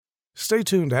Stay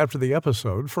tuned after the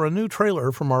episode for a new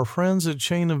trailer from our friends at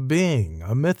Chain of Being,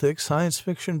 a mythic science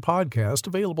fiction podcast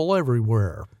available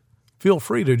everywhere. Feel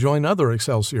free to join other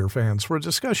Excelsior fans for a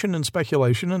discussion and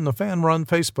speculation in the fan-run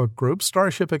Facebook group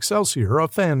Starship Excelsior, a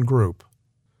fan group.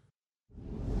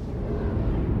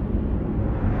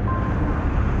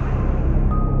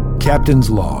 Captain's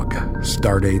Log,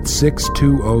 Stardate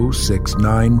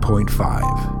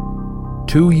 62069.5.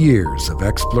 2 years of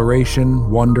exploration,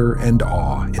 wonder, and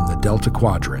awe in the Delta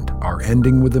Quadrant are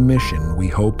ending with a mission we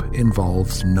hope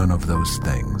involves none of those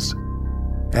things.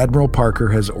 Admiral Parker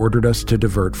has ordered us to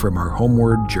divert from our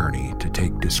homeward journey to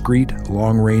take discreet,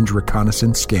 long-range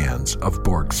reconnaissance scans of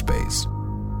Borg space.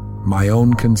 My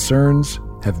own concerns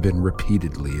have been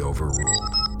repeatedly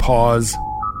overruled. Pause.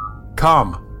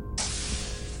 Come.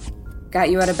 Got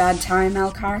you at a bad time,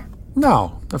 Alcar?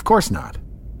 No, of course not.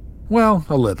 Well,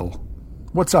 a little.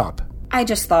 What's up? I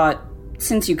just thought,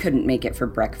 since you couldn't make it for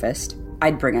breakfast,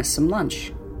 I'd bring us some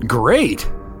lunch. Great!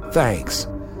 Thanks.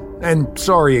 And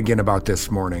sorry again about this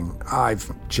morning.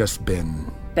 I've just been...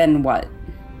 Been what?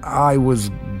 I was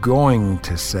going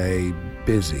to say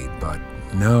busy, but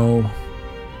no,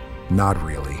 not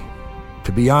really.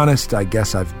 To be honest, I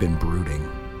guess I've been brooding.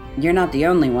 You're not the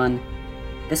only one.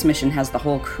 This mission has the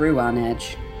whole crew on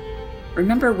edge.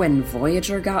 Remember when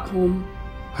Voyager got home?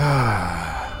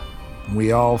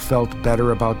 We all felt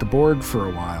better about the Borg for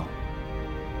a while.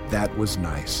 That was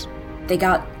nice. They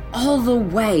got all the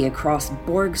way across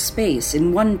Borg space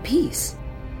in one piece.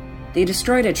 They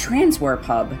destroyed a transwarp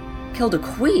hub, killed a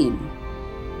queen.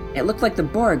 It looked like the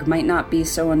Borg might not be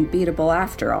so unbeatable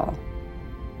after all.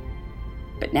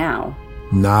 But now...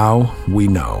 Now we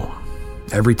know.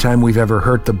 Every time we've ever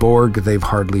hurt the Borg, they've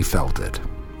hardly felt it.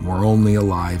 We're only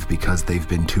alive because they've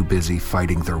been too busy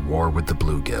fighting their war with the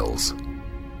Bluegills.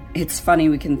 It's funny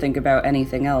we can think about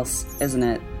anything else, isn't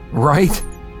it? Right?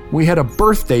 We had a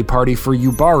birthday party for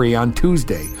Yubari on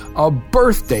Tuesday. A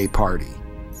birthday party!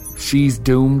 She's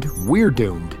doomed, we're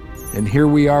doomed. And here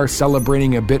we are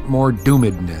celebrating a bit more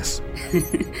doomedness.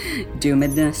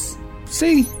 Doomedness?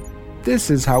 See? This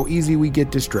is how easy we get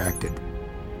distracted.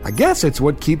 I guess it's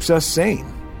what keeps us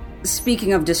sane.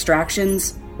 Speaking of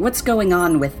distractions, what's going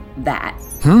on with that?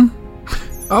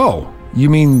 Oh, you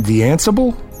mean the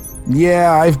Ansible?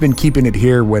 Yeah, I've been keeping it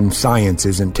here when science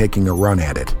isn't taking a run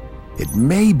at it. It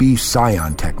may be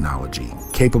psion technology,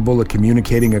 capable of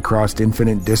communicating across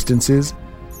infinite distances,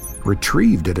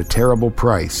 retrieved at a terrible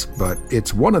price, but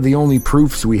it's one of the only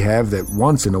proofs we have that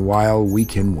once in a while we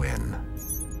can win.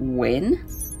 Win?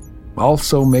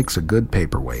 Also makes a good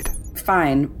paperweight.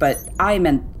 Fine, but I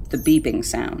meant the beeping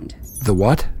sound. The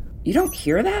what? You don't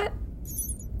hear that?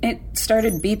 It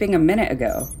started beeping a minute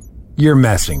ago. You're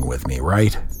messing with me,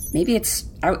 right? Maybe it's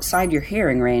outside your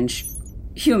hearing range.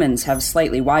 Humans have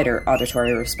slightly wider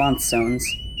auditory response zones.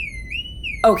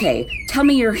 Okay, tell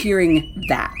me you're hearing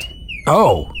that.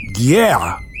 Oh,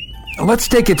 yeah. Let's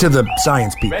take it to the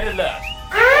science people. Red alert.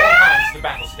 All hands to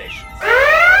battle stations.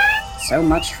 So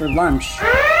much for lunch.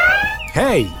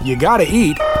 Hey, you gotta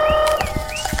eat.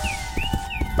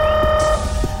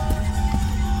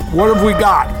 What have we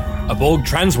got? A Borg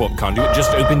transwarp conduit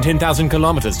just opened 10,000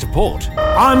 kilometers to port.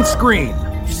 On screen.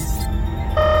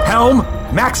 Helm,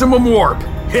 maximum warp.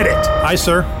 Hit it. Aye,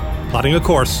 sir. Plotting a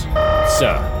course.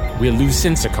 Sir, we'll lose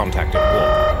sensor contact at warp.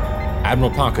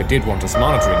 Admiral Parker did want us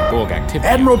monitoring Borg activity.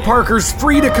 Admiral Parker's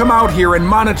free to come out here and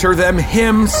monitor them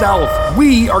himself.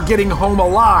 We are getting home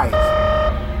alive.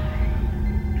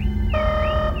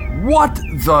 What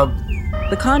the...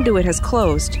 The conduit has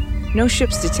closed. No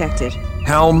ships detected.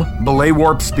 Helm, belay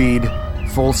warp speed,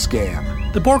 full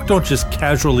scan. The Borg don't just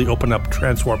casually open up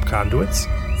transwarp conduits.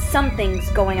 Something's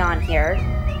going on here.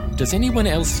 Does anyone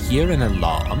else hear an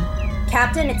alarm?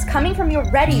 Captain, it's coming from your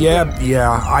ready room.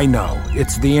 Yeah, I know.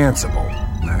 It's the Ansible.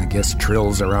 I guess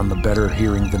Trills are on the better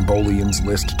hearing than Bolian's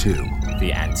list, too.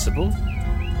 The Ansible?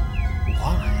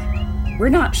 Why? We're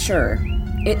not sure.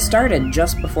 It started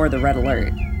just before the red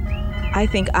alert. I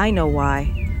think I know why.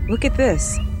 Look at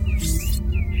this.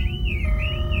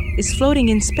 It's floating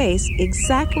in space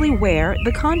exactly where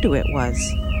the conduit was.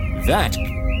 That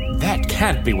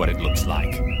can't be what it looks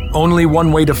like. Only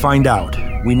one way to find out.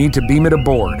 We need to beam it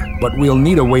aboard, but we'll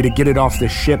need a way to get it off the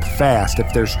ship fast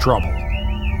if there's trouble.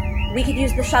 We could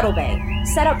use the shuttle bay.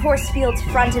 Set up force fields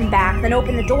front and back, then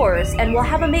open the doors, and we'll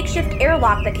have a makeshift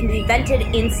airlock that can be vented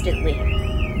instantly.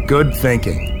 Good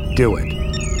thinking. Do it.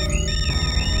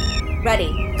 Ready.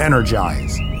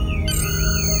 Energize.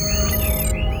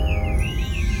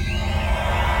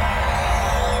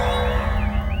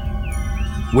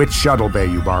 Which shuttle bay,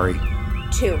 Yubari?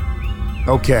 2.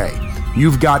 Okay,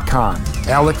 you've got con.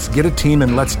 Alex, get a team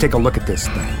and let's take a look at this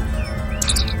thing.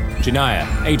 Janaya,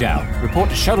 Adao, report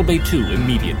to Shuttle Bay 2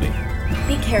 immediately.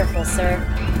 Be careful, sir.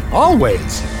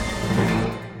 Always.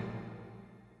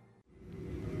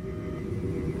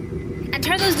 And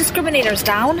turn those discriminators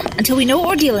down until we know what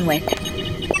we're dealing with.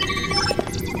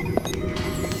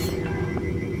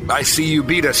 I see you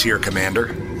beat us here,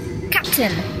 Commander.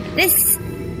 Captain, this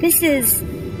is...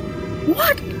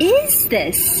 What is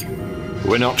this?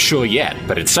 We're not sure yet,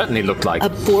 but it certainly looked like... A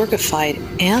Borgified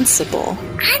Ansible.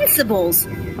 Ansibles!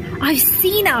 I've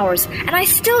seen ours, and I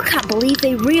still can't believe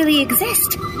they really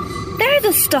exist. They're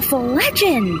the stuff of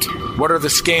legend. What are the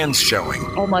scans showing?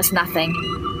 Almost nothing.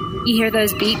 You hear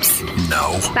those beeps?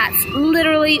 No. That's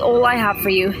literally all I have for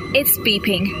you. It's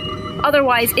beeping.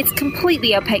 Otherwise, it's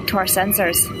completely opaque to our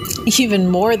sensors. Even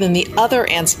more than the other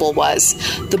Ansible was.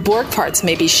 The Borg parts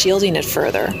may be shielding it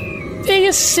further. They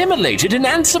assimilated an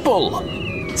Ansible!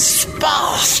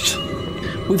 Spast!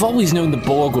 We've always known the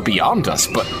Borg were beyond us,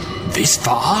 but this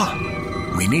far?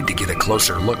 We need to get a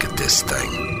closer look at this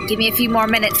thing. Give me a few more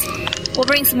minutes. We'll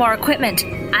bring some more equipment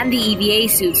and the EVA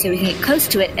suit so we can get close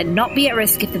to it and not be at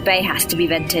risk if the bay has to be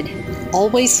vented.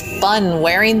 Always fun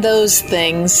wearing those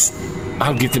things.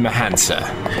 I'll give them a hand, sir.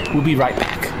 We'll be right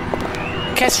back.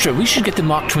 Kestra, we should get the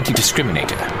Mark 20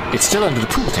 discriminator. It's still under the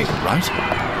pool table, right?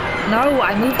 No,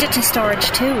 I moved it to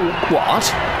storage too.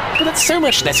 What? But that's so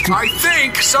much less... I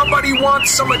think somebody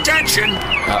wants some attention.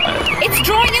 It's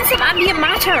drawing in some ambient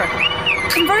matter.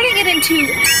 Converting it into...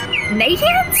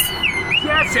 natives?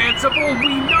 Yes, Ansible,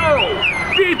 we know.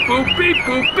 Beep boop, beep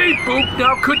boop, beep boop.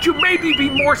 Now, could you maybe be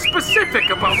more specific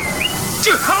about...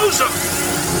 Jehoshaphat?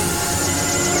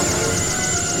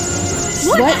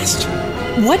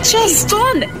 What just... He's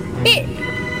gone!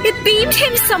 It beamed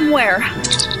him somewhere.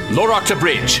 Lorak to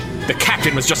bridge. The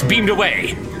captain was just beamed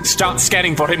away. Start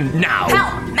scanning for him now.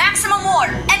 Help! Maximum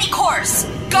warp! Any course!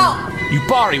 Go!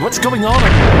 Yubari, what's going on?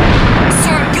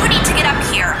 Sir, you need to get up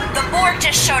here. The Borg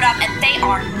just showed up and they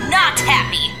are not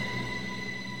happy.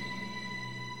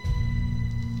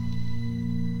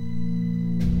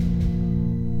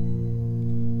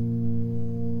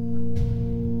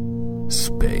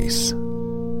 Space.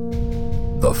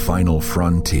 The final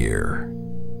frontier.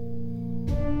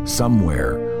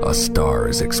 Somewhere, a star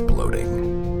is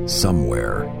exploding.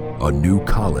 Somewhere, a new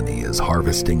colony is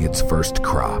harvesting its first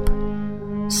crop.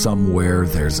 Somewhere,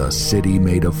 there's a city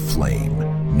made of flame,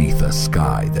 'neath a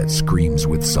sky that screams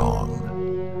with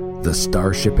song. The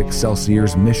Starship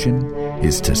Excelsior's mission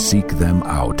is to seek them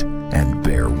out and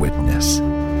bear witness.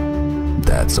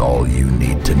 That's all you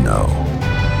need to know.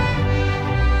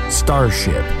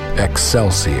 Starship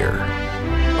Excelsior,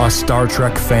 a Star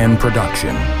Trek fan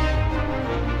production.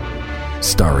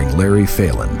 Starring Larry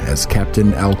Phelan as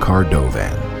Captain Alcar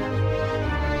Dovan.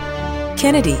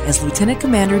 Kennedy as Lieutenant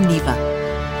Commander Neva.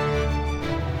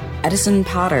 Edison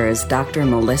Potter as Dr.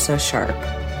 Melissa Sharp.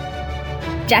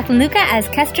 Jacqueline Luca as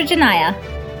Kestra Janaya.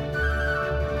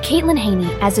 Caitlin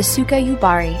Haney as Asuka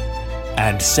Yubari.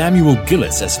 And Samuel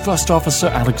Gillis as First Officer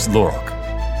Alex Lorak.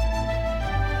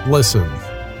 Listen,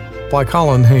 by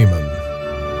Colin Heyman.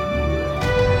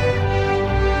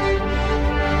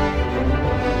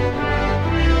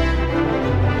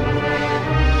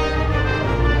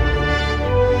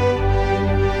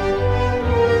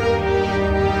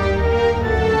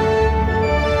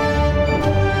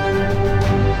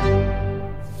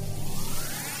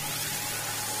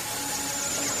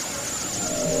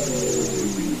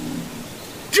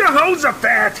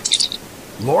 Jehoshaphat!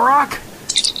 Lorak?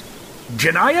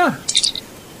 Janaya?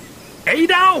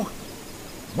 Adao?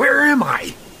 Where am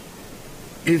I?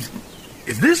 Is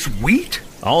this wheat?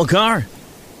 Alcar?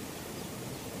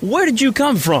 Where did you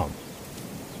come from?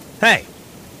 Hey,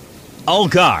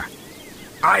 Alcar.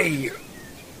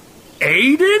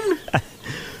 Aiden?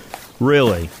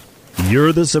 Really?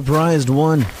 You're the surprised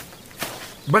one?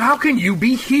 But how can you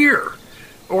be here?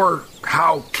 Or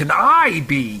how can I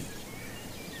be?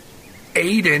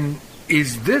 Aiden,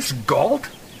 is this Galt?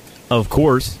 Of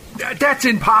course. That's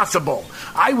impossible.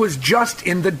 I was just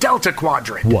in the Delta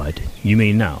Quadrant. What? You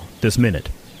mean now? This minute?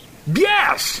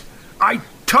 Yes! I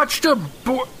touched an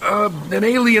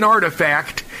alien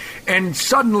artifact, and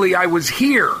suddenly I was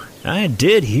here. I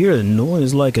did hear a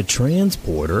noise like a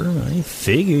transporter. I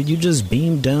figured you just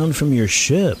beamed down from your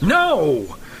ship.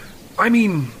 No! I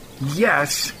mean,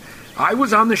 yes, I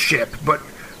was on the ship, but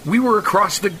we were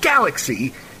across the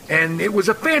galaxy, and it was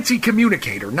a fancy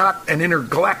communicator, not an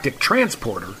intergalactic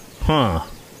transporter. Huh.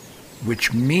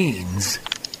 Which means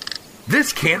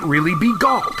this can't really be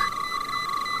Galt.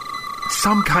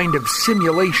 Some kind of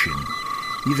simulation,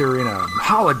 either in a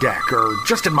holodeck or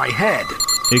just in my head.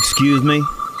 Excuse me?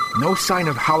 No sign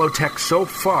of holotech so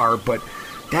far, but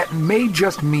That may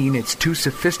just mean it's too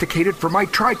sophisticated for my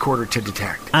tricorder to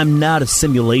detect. I'm not a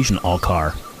simulation,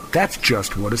 Alcar. That's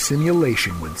just what a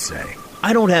simulation would say.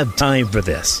 I don't have time for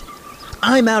this.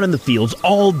 I'm out in the fields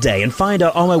all day and find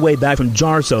out on my way back from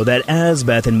Jarso that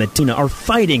Asbeth and Matina are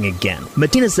fighting again.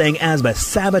 Matina's saying Asbeth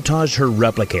sabotaged her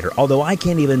replicator, although I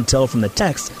can't even tell from the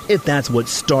text if that's what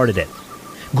started it.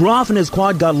 Groff and his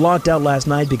quad got locked out last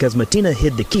night because Matina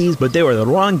hid the keys, but they were the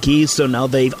wrong keys, so now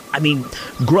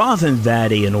Groff and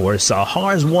Vadi and Orsa,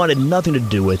 Hars wanted nothing to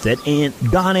do with it, and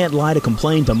Don Aunt Lyda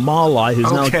complained to Malai,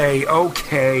 who's now...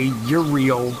 Okay, you're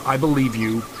real. I believe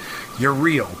you. You're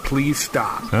real. Please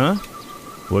stop. Huh?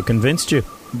 What convinced you?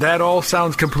 That all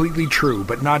sounds completely true,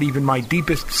 but not even my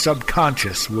deepest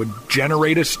subconscious would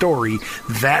generate a story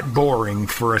that boring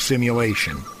for a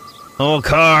simulation.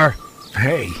 Alcar!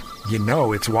 Hey, you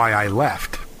know it's why I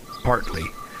left. Partly.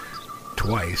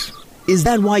 Twice. Is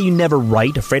that why you never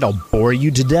write, afraid I'll bore you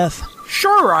to death?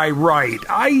 Sure I write.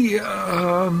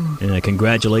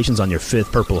 Congratulations on your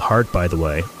 5th Purple Heart, by the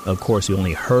way. Of course, you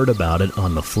only heard about it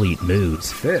on the Fleet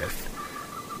News. 5th?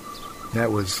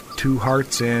 That was 2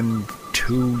 hearts and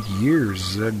 2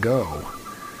 years ago.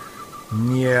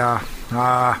 Yeah,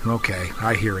 okay,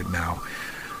 I hear it now.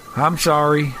 I'm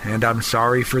sorry, and I'm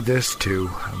sorry for this too,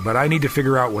 but I need to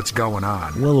figure out what's going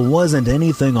on. Well, it wasn't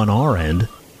anything on our end.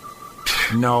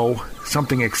 No,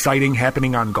 something exciting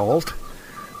happening on Galt?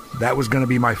 That was going to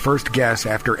be my first guess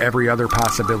after every other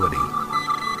possibility.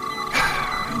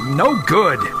 No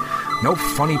good. No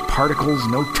funny particles,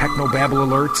 no technobabble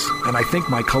alerts, and I think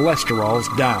my cholesterol's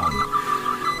down.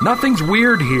 Nothing's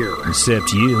weird here.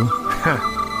 Except you.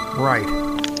 Right.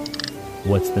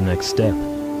 What's the next step?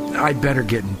 I'd better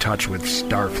get in touch with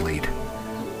Starfleet.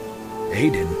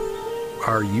 Aiden,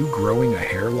 are you growing a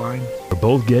hairline? We're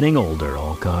both getting older,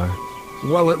 Alcar.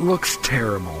 Well, it looks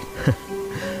terrible.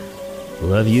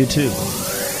 Love you too.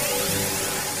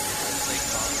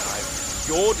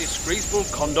 Your disgraceful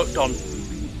conduct on...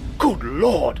 Good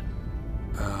Lord!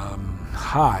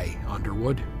 Hi,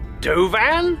 Underwood.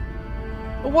 Dovan?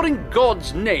 What in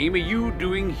God's name are you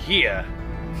doing here?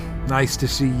 Nice to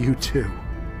see you too.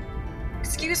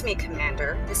 Excuse me,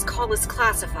 Commander. This call is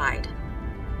classified.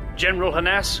 General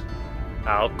Hanas,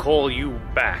 I'll call you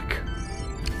back.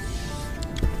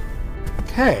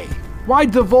 Hey,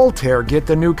 why'd the Voltaire get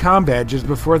the new comm badges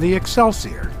before the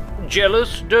Excelsior?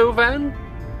 Jealous, Dovan?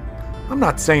 I'm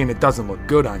not saying it doesn't look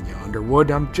good on you,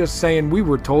 Underwood. I'm just saying we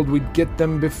were told we'd get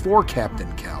them before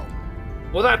Captain Kell.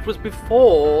 Well, that was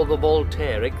before the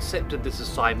Voltaire accepted this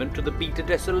assignment to the Beta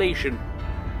Desolation.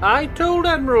 I told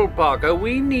Admiral Parker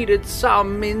we needed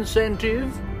some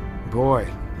incentive. Boy,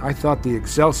 I thought the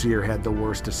Excelsior had the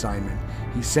worst assignment.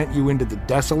 He sent you into the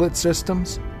Desolate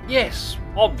systems? Yes,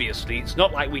 obviously. It's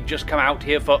not like we'd just come out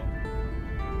here for...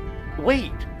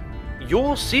 Wait,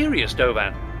 you're serious,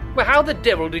 Dovan? Well, how the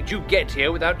devil did you get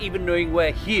here without even knowing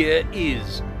where here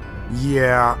is?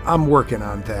 Yeah, I'm working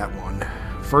on that one.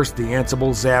 First, the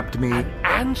Ansible zapped me... An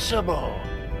Ansible?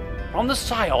 From the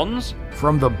Scions?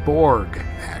 From the Borg,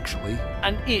 actually.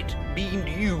 And it beamed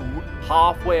you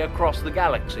halfway across the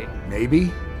galaxy?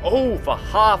 Maybe. Oh, for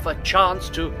half a chance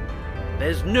to...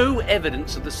 There's no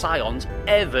evidence of the Scions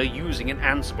ever using an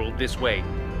Ansible this way.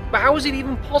 But how is it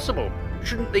even possible?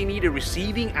 Shouldn't they need a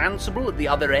receiving Ansible at the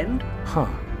other end? Huh,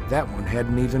 that one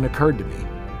hadn't even occurred to me.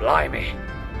 Blimey.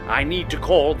 I need to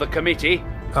call the committee.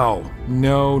 Oh,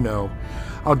 no.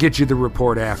 I'll get you the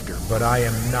report after, but I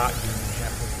am not being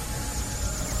happy.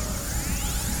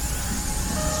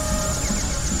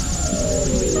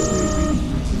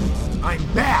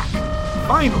 I'm back!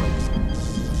 Finally!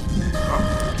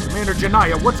 Commander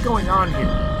Janaya, what's going on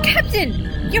here? Captain,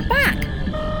 you're back!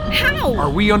 How?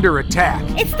 Are we under attack?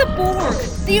 It's the Borg.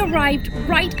 They arrived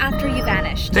right after you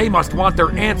vanished. They must want their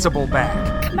Ansible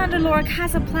back. Commander Lorik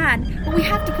has a plan, but we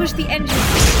have to push the engine.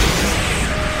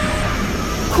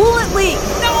 Coolant leak!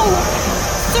 No!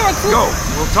 Sora, Go!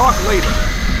 We'll talk later.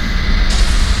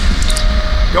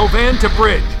 Dovan to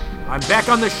bridge. I'm back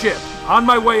on the ship. On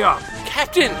my way up.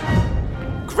 Captain!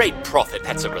 Great prophet,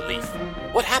 that's a relief.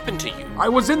 What happened to you? I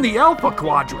was in the Alpha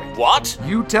Quadrant. What?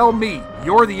 You tell me.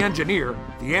 You're the engineer.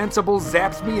 The Ansible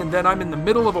zaps me, and then I'm in the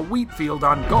middle of a wheat field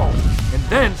on Galt. And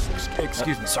then,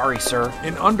 excuse me. Sorry, sir.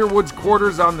 In Underwood's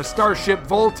quarters on the starship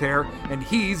Voltaire, and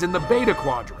he's in the Beta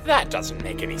Quadrant. That doesn't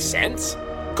make any sense.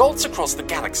 Galt's across the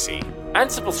galaxy.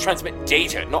 Ansibles transmit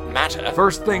data, not matter.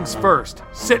 First things first.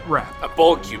 Sit rep. A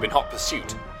Borg cube in hot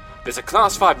pursuit. There's a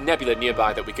Class 5 nebula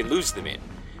nearby that we can lose them in,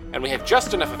 and we have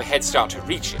just enough of a head start to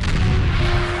reach it.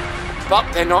 But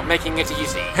they're not making it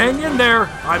easy. Hang in there.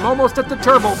 I'm almost at the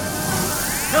turbo.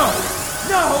 No!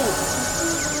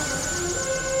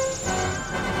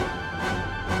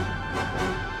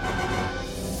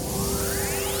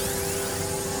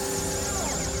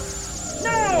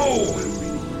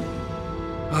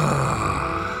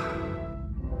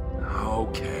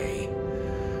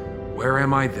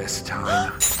 am I this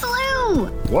time? Blue!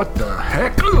 What the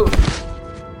heck?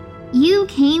 You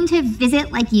came to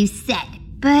visit like you said,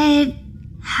 but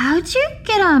how'd you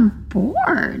get on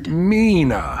board?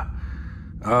 Mina.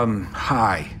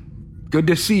 Hi. Good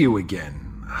to see you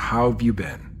again. How have you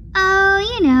been?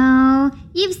 Oh,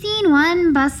 you've seen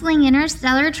one bustling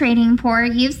interstellar trading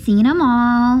port. You've seen them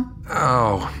all.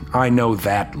 Oh, I know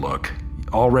that look.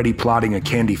 Already plotting a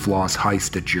candy floss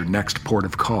heist at your next port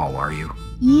of call, are you?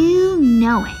 You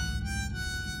know it.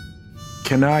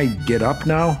 Can I get up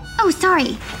now? Oh,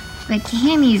 sorry. But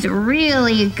Cammy's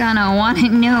really gonna want to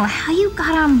know how you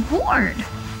got on board.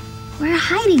 We're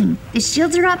hiding. The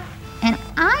shields are up, and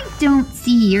I don't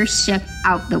see your ship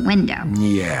out the window.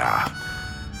 Yeah.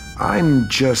 I'm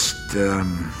just,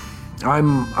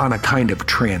 I'm on a kind of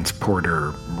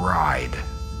transporter ride.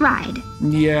 Ride?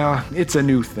 Yeah, it's a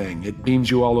new thing. It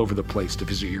beams you all over the place to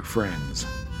visit your friends.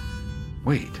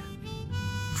 Wait.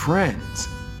 Friends?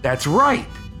 That's right!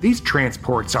 These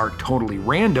transports aren't totally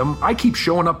random. I keep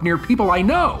showing up near people I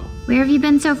know. Where have you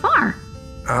been so far?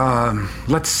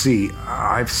 Let's see.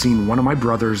 I've seen one of my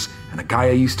brothers and a guy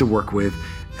I used to work with,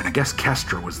 and I guess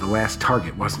Kestra was the last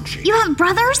target, wasn't she? You have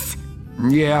brothers?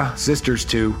 Yeah, sisters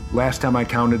too. Last time I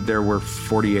counted, there were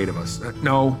 48 of us.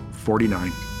 No,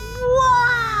 49.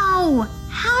 Wow!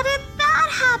 How did that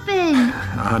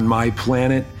happen? On my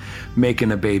planet,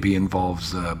 making a baby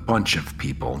involves a bunch of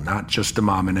people, not just a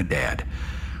mom and a dad.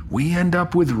 We end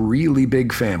up with really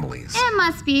big families. It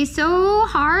must be so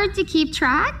hard to keep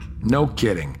track. No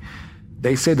kidding.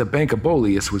 They say the Bank of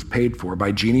Boleus was paid for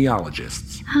by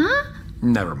genealogists. Huh?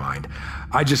 Never mind.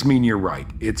 I just mean you're right.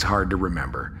 It's hard to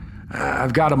remember.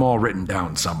 I've got them all written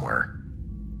down somewhere.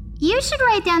 You should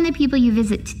write down the people you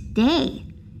visit today.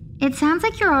 It sounds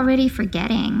like you're already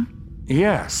forgetting.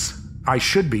 Yes, I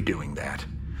should be doing that.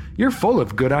 You're full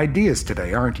of good ideas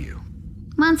today, aren't you?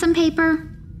 Want some paper?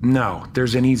 No,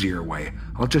 there's an easier way.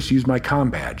 I'll just use my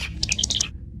comm badge.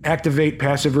 Activate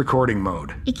passive recording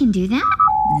mode. It can do that?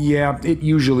 Yeah, it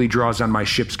usually draws on my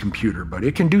ship's computer, but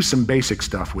it can do some basic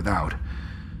stuff without.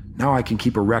 Now I can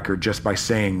keep a record just by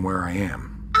saying where I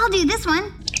am. I'll do this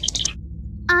one.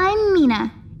 I'm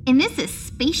Mina, and this is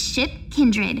Spaceship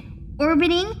Kindred,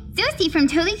 orbiting Zosi from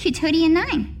Totally Cutodia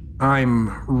 9.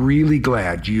 I'm really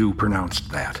glad you pronounced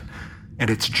that.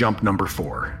 And it's jump number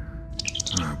 4.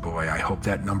 Oh boy, I hope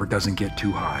that number doesn't get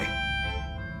too high.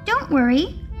 Don't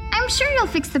worry. I'm sure you'll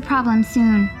fix the problem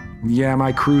soon. Yeah,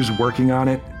 my crew's working on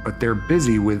it, but they're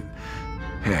busy with...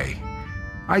 Hey,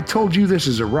 I told you this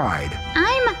is a ride.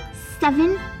 I'm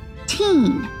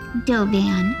 17,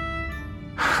 Dovan.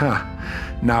 Huh.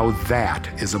 Now that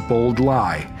is a bold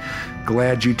lie.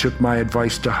 Glad you took my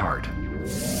advice to heart.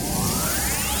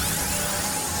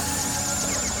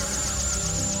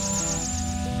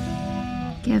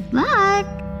 Good luck.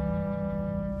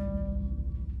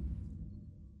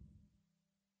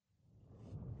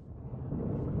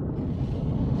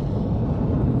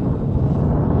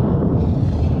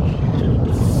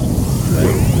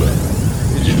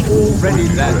 It's already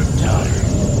that time.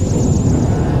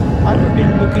 I've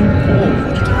been looking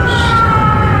forward to this.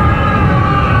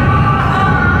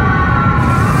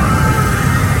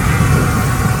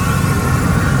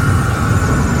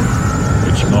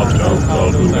 It's not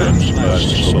Alcar Dovan's last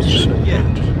sunset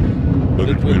yet, but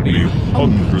it will be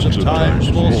hundreds of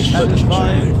times more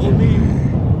satisfying for me.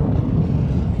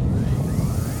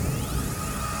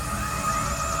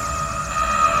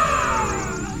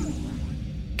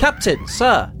 Captain,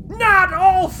 sir. Not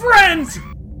all friends!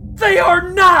 They are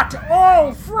not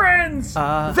all friends!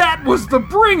 That was the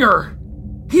bringer!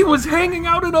 He was hanging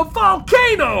out in a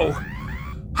volcano!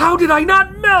 How did I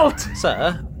not melt?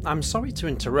 Sir, I'm sorry to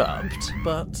interrupt,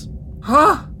 but...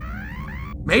 Huh?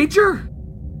 Major?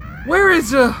 Where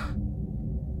is, Oh,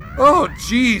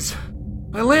 jeez.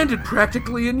 I landed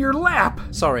practically in your lap.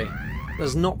 Sorry,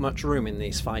 there's not much room in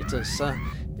these fighters, sir.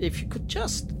 If you could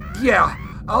just... Yeah,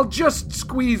 I'll just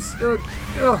squeeze,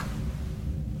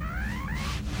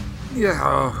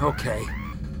 Yeah, okay.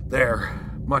 There.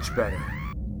 Much better.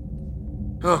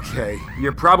 Okay,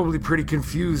 you're probably pretty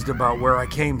confused about where I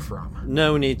came from.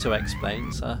 No need to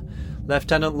explain, sir.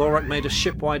 Lieutenant Lorak made a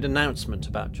ship-wide announcement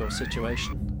about your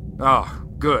situation. Oh,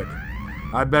 good.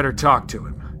 I better talk to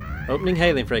him. Opening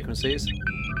hailing frequencies.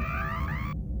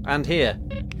 And here.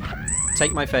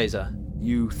 Take my phaser.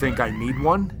 You think I need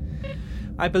one?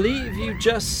 I believe you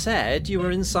just said you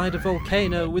were inside a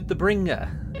volcano with the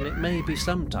bringer. And it may be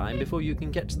some time before you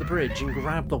can get to the bridge and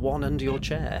grab the one under your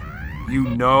chair. You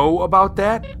know about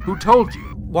that? Who told you?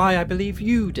 Why, I believe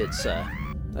you did, sir.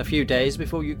 A few days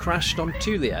before you crashed on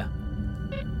Tulia.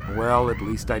 Well, at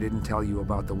least I didn't tell you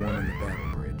about the one on the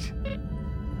battle bridge.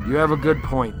 You have a good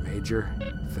point, Major.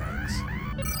 Thanks.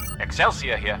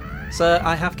 Excelsior here. Sir,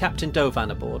 I have Captain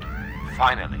Dovan aboard.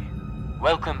 Finally.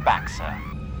 Welcome back, sir.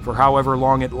 For however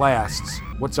long it lasts,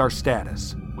 what's our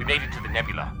status? We made it to the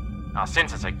nebula. Our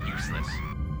sensors are useless.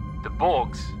 The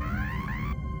Borgs...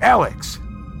 Alex!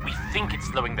 We think it's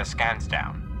slowing their scans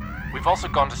down. We've also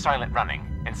gone to silent running,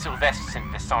 and Sylvester sent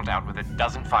Vissant out with a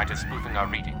dozen fighters spoofing our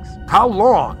readings. How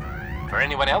long? For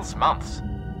anyone else, months.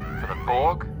 For the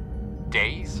Borg,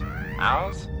 days,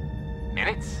 hours,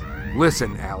 minutes.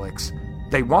 Listen, Alex.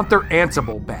 They want their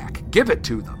Ansible back. Give it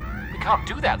to them. We can't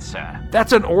do that, sir.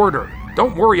 That's an order.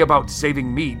 Don't worry about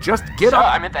saving me. Just get up. Sir,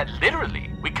 I meant that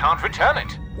literally. We can't return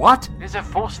it. What? There's a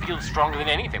force field stronger than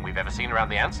anything we've ever seen around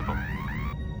the Ansible.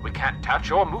 We can't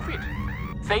touch or move it.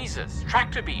 Phasers,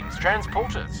 tractor beams,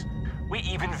 transporters. We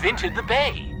even vented the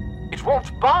bay. It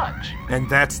won't budge. And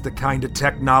that's the kind of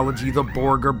technology the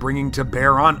Borg are bringing to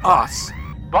bear on us.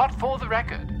 But for the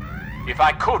record, if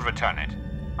I could return it,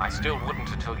 I still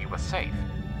wouldn't until you were safe.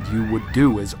 You would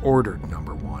do as ordered,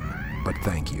 number one. But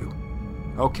thank you.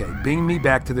 Okay, bring me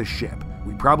back to the ship.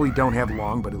 We probably don't have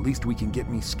long, but at least we can get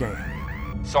me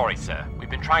scanned. Sorry, sir. We've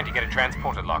been trying to get a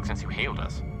transporter lock since you hailed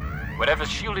us. Whatever's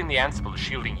shielding the Ansible is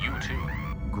shielding you, too.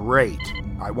 Great.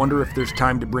 I wonder if there's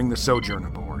time to bring the Sojourn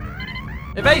aboard.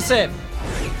 Evasive!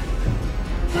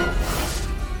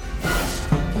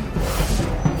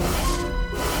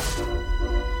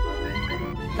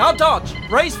 Can't dodge!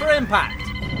 Brace for impact!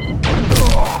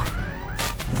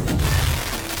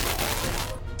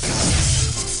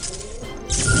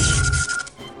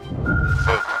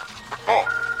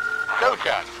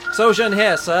 Sojourn! Sojourn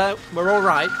here, sir. We're all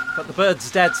right, but the bird's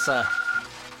dead, sir.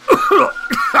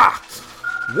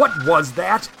 What was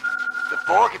that? The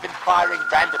Borg have been firing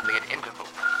randomly at intervals.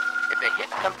 If they hit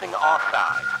something our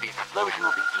size, the explosion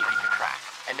will be easy to track,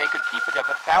 and they could keep it up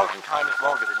 1,000 times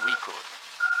longer than we could.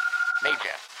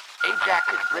 Major,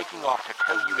 Ajax is breaking off to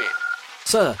tow you in.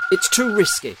 Sir, it's too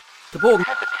risky. The Borg...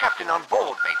 Have the captain on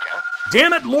board, Major.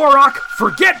 Damn it, Lorak!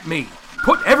 Forget me!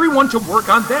 Put everyone to work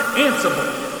on that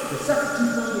Ansible!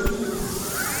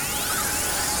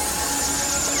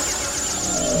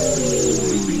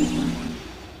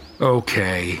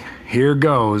 Okay, here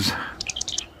goes.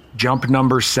 Jump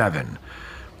number 7.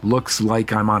 Looks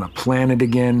like I'm on a planet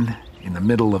again, in the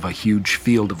middle of a huge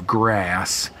field of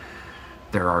grass.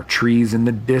 There are trees in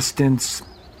the distance.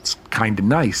 It's kinda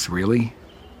nice, really.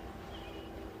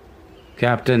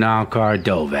 Captain Alcar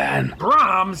Dovan.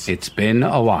 Brahms! It's been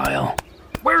a while.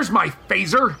 Where's my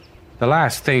phaser? The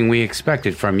last thing we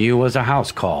expected from you was a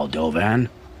house call, Dovan.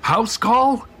 House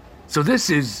call? So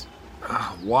this is...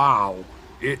 wow.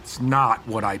 It's not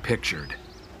what I pictured.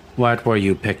 What were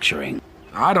you picturing?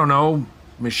 I don't know.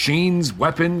 Machines,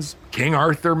 weapons, King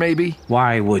Arthur, maybe?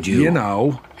 Why would you? You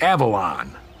know,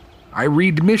 Avalon. I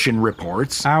read mission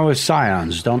reports. Our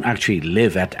scions don't actually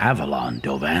live at Avalon,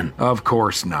 Dovan. Of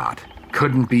course not.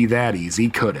 Couldn't be that easy,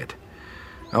 could it?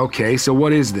 Okay, so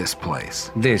what is this place?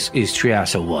 This is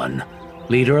Triasa 1,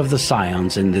 leader of the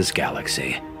scions in this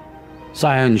galaxy.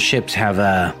 Scion ships have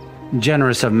a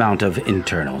generous amount of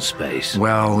internal space.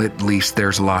 Well, at least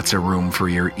there's lots of room for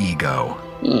your ego.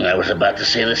 I was about to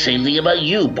say the same thing about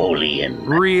you, Bolian.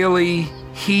 Really?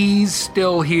 He's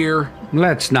still here?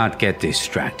 Let's not get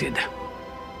distracted.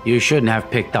 You shouldn't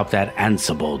have picked up that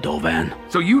Ansible, Dovan.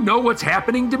 So you know what's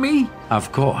happening to me?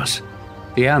 Of course.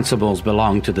 The Ansibles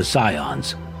belong to the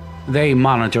Scions. They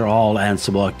monitor all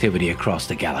Ansible activity across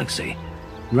the galaxy.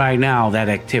 Right now, that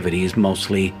activity is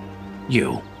mostly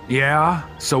you. Yeah?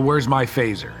 So where's my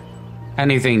phaser?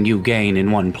 Anything you gain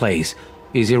in one place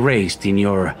is erased in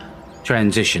your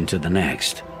transition to the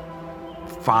next.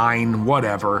 Fine,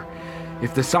 whatever.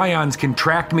 If the Scions can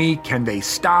track me, can they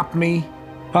stop me?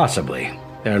 Possibly.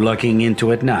 They're looking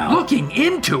into it now. Looking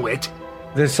into it?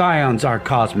 The Scions are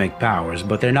cosmic powers,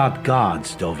 but they're not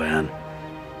gods, Dovan.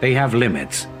 They have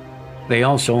limits. They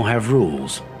also have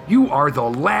rules. You are the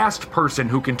last person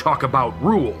who can talk about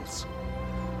rules.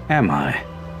 Am I?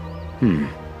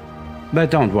 But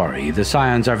don't worry, the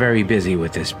Scions are very busy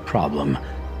with this problem.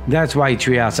 That's why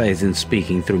Triasa isn't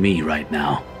speaking through me right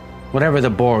now. Whatever the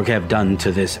Borg have done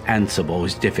to this Ansible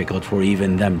is difficult for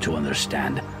even them to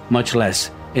understand, much less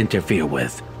interfere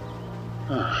with.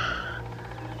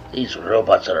 These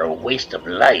robots are a waste of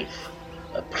life,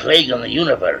 a plague on the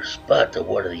universe, but a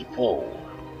worthy foe.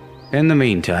 In the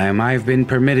meantime, I've been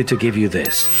permitted to give you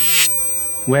this.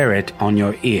 Wear it on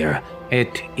your ear.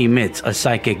 It emits a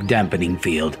psychic dampening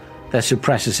field that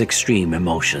suppresses extreme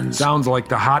emotions. Sounds like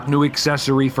the hot new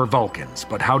accessory for Vulcans,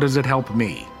 but how does it help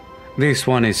me? This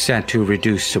one is set to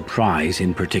reduce surprise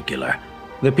in particular.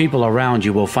 The people around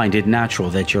you will find it natural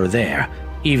that you're there,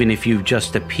 even if you've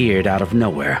just appeared out of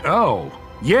nowhere. Oh,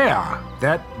 yeah,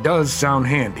 that does sound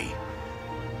handy.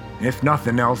 If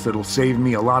nothing else, it'll save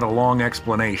me a lot of long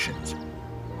explanations.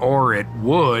 Or it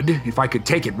would, if I could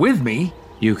take it with me.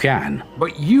 You can.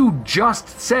 But you just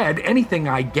said anything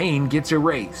I gain gets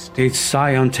erased. It's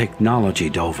Scion technology,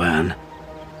 Dovan.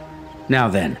 Now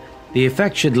then, the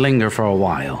effect should linger for a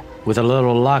while. With a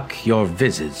little luck, your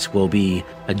visits will be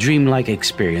a dreamlike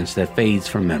experience that fades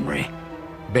from memory.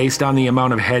 Based on the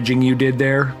amount of hedging you did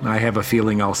there, I have a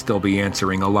feeling I'll still be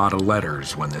answering a lot of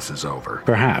letters when this is over.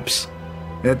 Perhaps.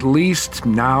 At least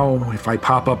now, if I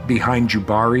pop up behind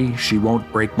Jubari, she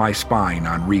won't break my spine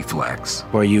on reflex.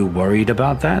 Were you worried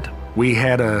about that? We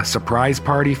had a surprise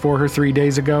party for her 3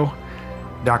 days ago.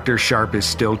 Dr. Sharp is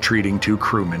still treating 2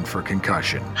 crewmen for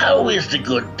concussion. How is the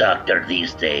good doctor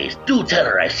these days? Do tell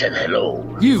her I said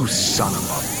hello. You son of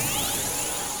a...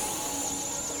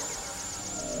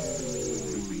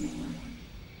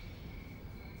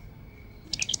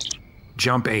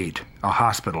 Jump 8, a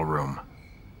hospital room.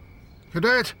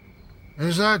 Cadet,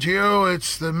 is that you?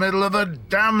 It's the middle of the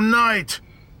damn night.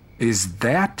 Is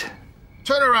that?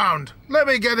 Turn around. Let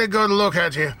me get a good look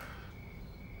at you.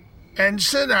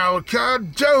 Ensign Alcar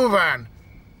Dovan.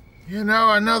 You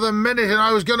know, another minute and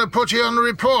I was going to put you on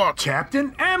report.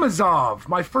 Captain Amazov,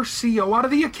 my first CO out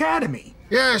of the academy.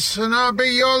 Yes, and I'll be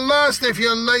your last if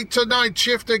you're late to night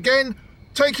shift again.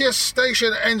 Take your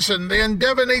station, Ensign. The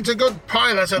Endeavour needs a good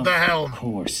pilot at the helm. Of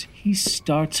course. He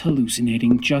starts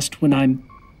hallucinating just when I'm...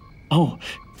 Oh,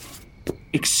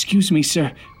 excuse me,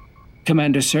 sir.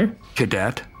 Commander, sir?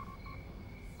 Cadet.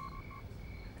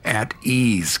 At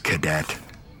ease, Cadet.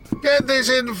 Get this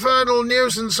infernal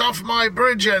nuisance off my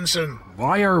bridge, Ensign.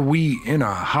 Why are we in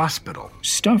a hospital?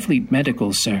 Starfleet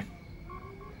Medical, sir.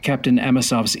 Captain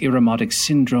Amosov's Irremotic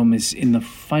syndrome is in the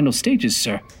final stages,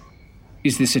 sir.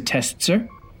 Is this a test, sir?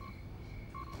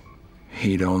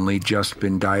 He'd only just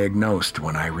been diagnosed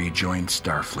when I rejoined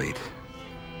Starfleet.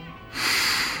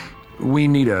 We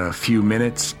need a few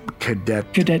minutes,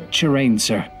 Cadet... Cadet Chirain,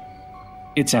 sir.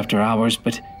 It's after hours,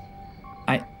 but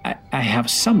I have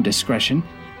some discretion.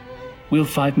 Will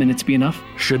 5 minutes be enough?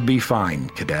 Should be fine,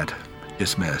 Cadet.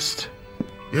 Dismissed.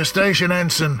 Your station,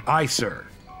 Ensign. Aye, sir.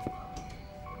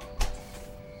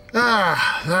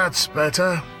 Ah, that's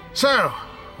better. So,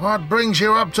 what brings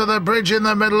you up to the bridge in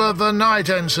the middle of the night,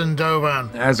 Ensign Dovan?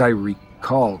 As I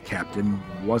recall, Captain,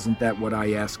 wasn't that what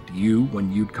I asked you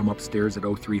when you'd come upstairs at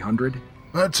 0300?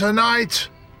 But tonight,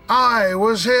 I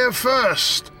was here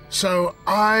first, so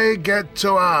I get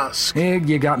to ask.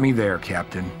 You got me there,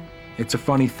 Captain. It's a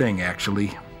funny thing,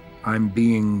 actually. I'm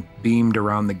being beamed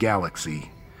around the galaxy.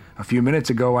 A few minutes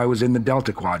ago, I was in the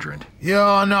Delta Quadrant.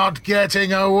 You're not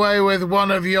getting away with one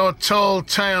of your tall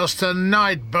tales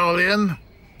tonight, Bolian.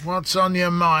 What's on your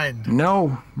mind?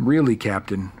 No, really,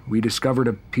 Captain. We discovered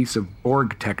a piece of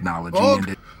Borg technology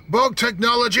Borg? Borg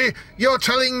technology? You're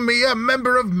telling me a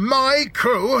member of my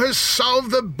crew has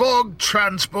solved the Borg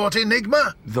transport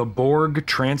enigma? The Borg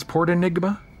transport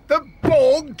enigma? The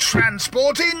Borg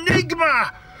transport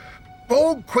enigma!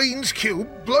 Borg Queen's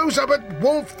cube blows up at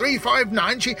Wolf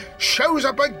 359. She shows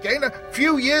up again a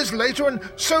few years later, and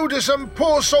so do some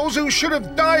poor souls who should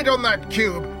have died on that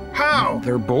cube. How?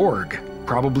 They're Borg.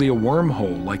 Probably a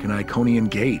wormhole like an Iconian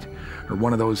gate, or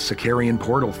one of those Sicarian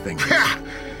portal things.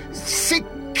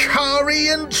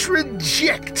 Sicarian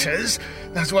trajectors?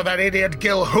 That's what that idiot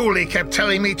Gil Hooley kept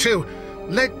telling me too.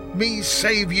 Let me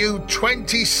save you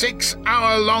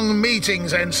 26-hour-long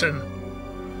meetings, Ensign.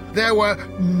 There were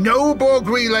no Borg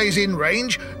relays in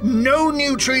range, no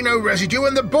neutrino residue,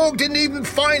 and the Borg didn't even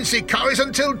find Sicaris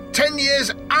until 10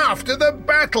 years after the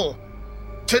battle.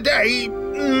 Today,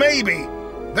 maybe.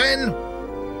 Then,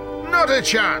 not a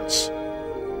chance.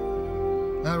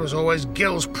 That was always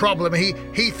Gil's problem. He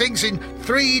thinks in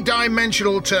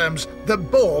three-dimensional terms. The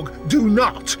Borg do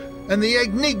not, and the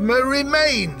enigma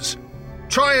remains.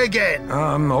 Try again.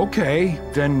 Okay.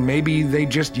 Then maybe they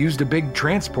just used a big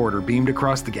transporter beamed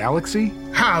across the galaxy?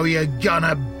 How you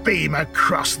gonna beam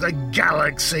across the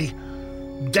galaxy?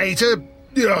 Data?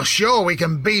 Oh, sure, we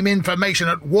can beam information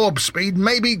at warp speed,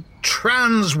 maybe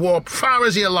transwarp, far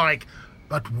as you like.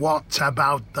 But what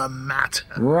about the matter?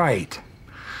 Right.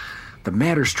 The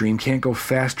matter stream can't go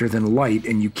faster than light,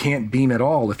 and you can't beam at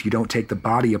all if you don't take the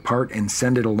body apart and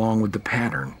send it along with the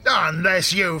pattern.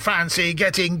 Unless you fancy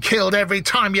getting killed every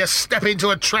time you step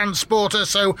into a transporter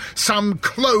so some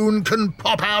clone can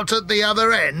pop out at the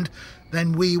other end,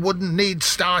 then we wouldn't need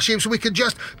starships. We could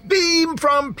just beam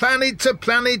from planet to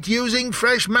planet using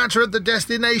fresh matter at the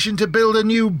destination to build a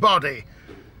new body.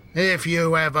 If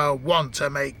you ever want to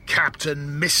make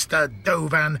Captain Mr.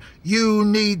 Dovan, you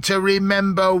need to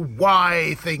remember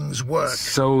why things work.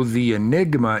 So the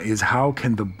enigma is, how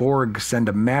can the Borg send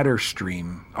a matter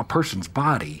stream, a person's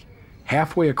body,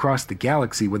 halfway across the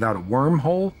galaxy without a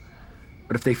wormhole?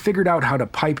 But if they figured out how to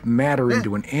pipe matter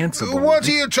into an Ansible... What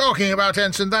are you talking about,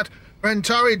 Ensign? That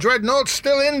Rentari dreadnought's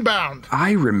still inbound.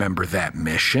 I remember that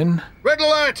mission. Red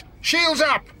alert! Shields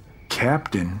up!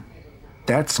 Captain,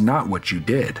 that's not what you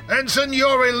did. Ensign,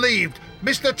 you're relieved.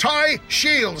 Mr. Ty,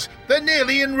 shields. They're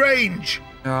nearly in range.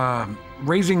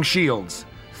 Raising shields.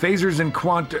 Phasers and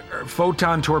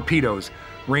photon torpedoes.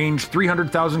 Range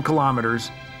 300,000 kilometers.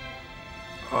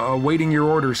 Awaiting your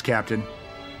orders, Captain.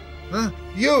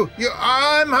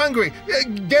 I'm hungry.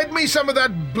 Get me some of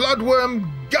that bloodworm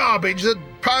garbage that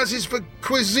passes for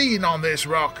cuisine on this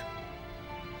rock.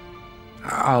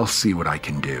 I'll see what I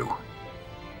can do.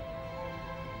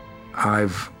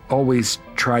 I've always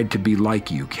tried to be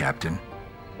like you, Captain.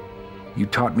 You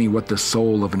taught me what the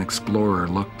soul of an explorer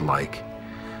looked like.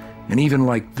 And even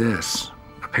like this,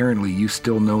 apparently you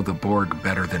still know the Borg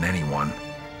better than anyone.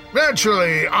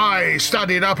 Naturally, I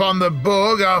studied up on the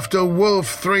Borg after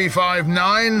Wolf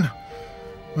 359.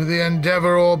 With the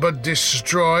Endeavour all but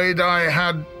destroyed, I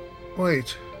had...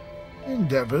 Wait,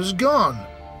 Endeavour's gone.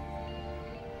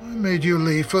 I made you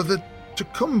leave for the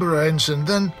Tucumbra, Ensign,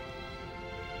 then...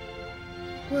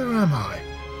 Where am I?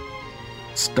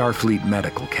 Starfleet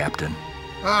Medical, Captain.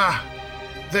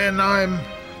 Then I'm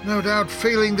no doubt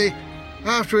feeling the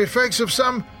after effects of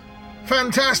some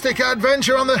fantastic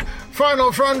adventure on the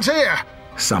final frontier.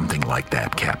 Something like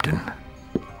that, Captain.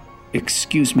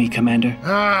 Excuse me, Commander.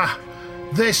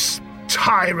 This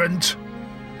tyrant.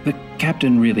 The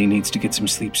Captain really needs to get some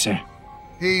sleep, sir.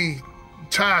 He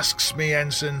tasks me,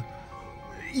 Ensign.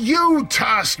 You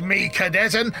task me,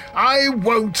 Cadet, and I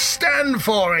won't stand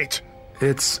for it.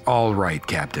 It's all right,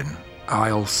 Captain.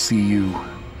 I'll see you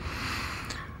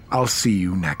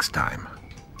next time.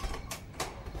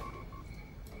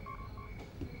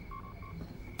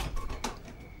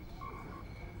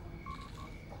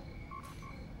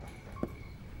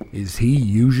 Is he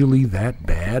usually that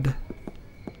bad?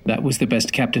 That was the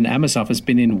best Captain Amosov has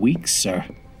been in weeks, sir.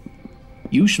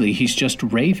 Usually he's just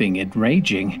raving and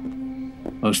raging.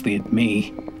 Mostly at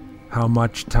me. How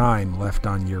much time left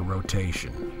on your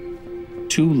rotation?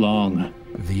 Too long.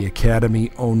 The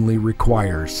Academy only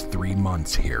requires 3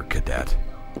 months here, Cadet.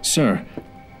 Sir.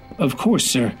 Of course,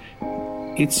 sir.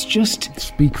 It's just...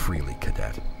 Speak freely,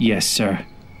 Cadet. Yes, sir.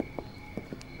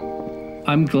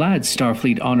 I'm glad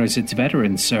Starfleet honors its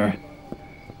veterans, sir.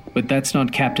 But that's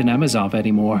not Captain Amosov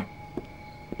anymore.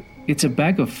 It's a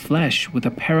bag of flesh with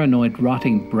a paranoid,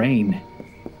 rotting brain.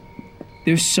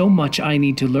 There's so much I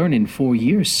need to learn in 4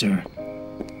 years, sir.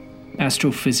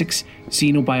 Astrophysics,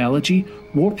 xenobiology,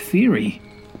 warp theory.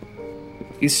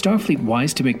 Is Starfleet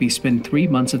wise to make me spend 3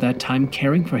 months of that time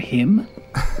caring for him?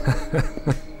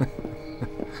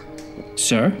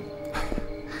 Sir?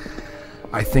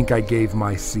 I think I gave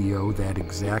my CO that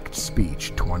exact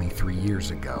speech 23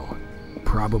 years ago.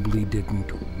 Probably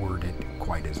didn't word it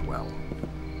quite as well.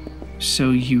 So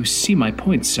you see my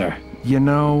point, sir. You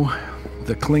know,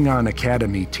 the Klingon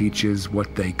Academy teaches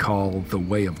what they call the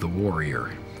way of the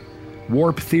warrior.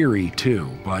 Warp theory, too,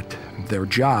 but their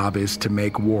job is to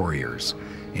make warriors,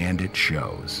 and it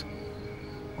shows.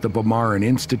 The Bamaran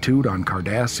Institute on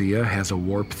Cardassia has a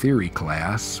warp theory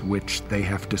class, which they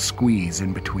have to squeeze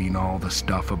in between all the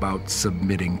stuff about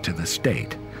submitting to the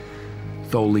state.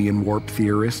 Tholian warp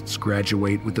theorists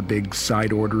graduate with a big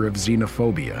side order of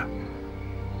xenophobia.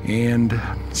 And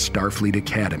Starfleet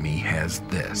Academy has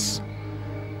this.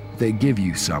 They give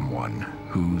you someone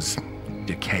who's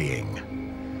decaying.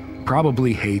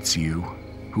 Probably hates you,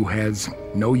 who has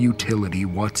no utility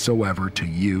whatsoever to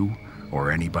you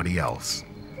or anybody else.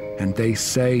 And they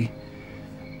say,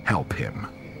 help him.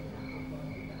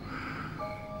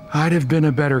 I'd have been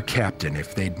a better captain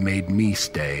if they'd made me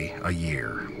stay a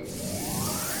year.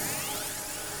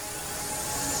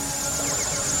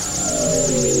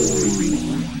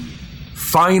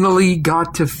 Finally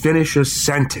got to finish a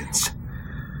sentence.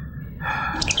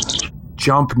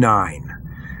 Jump 9.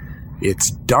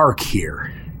 It's dark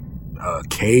here. A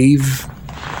cave?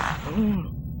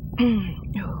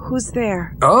 Who's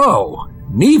there? Oh,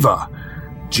 Neva.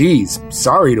 Geez,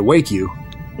 sorry to wake you.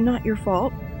 Not your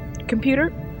fault.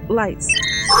 Computer, lights.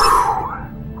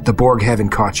 The Borg haven't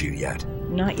caught you yet.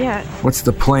 Not yet. What's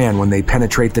the plan when they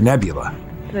penetrate the nebula?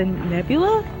 The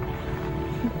nebula?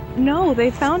 No,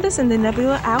 they found us in the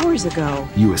nebula hours ago.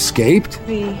 You escaped?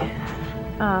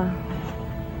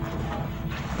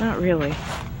 Not really.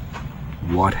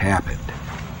 What happened?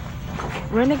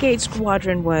 Renegade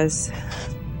Squadron was...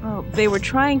 Well, they were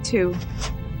trying to...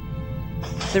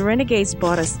 The Renegades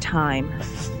bought us time.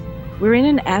 We're in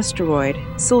an asteroid.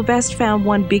 Sylvester found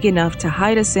one big enough to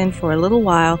hide us in for a little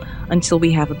while until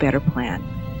we have a better plan.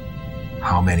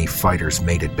 How many fighters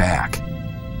made it back?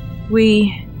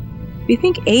 We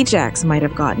think Ajax might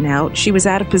have gotten out. She was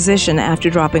out of position after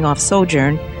dropping off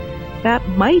Sojourn. That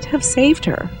might have saved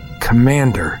her.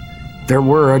 Commander, there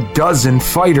were 12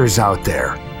 fighters out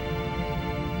there.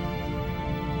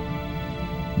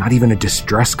 Not even a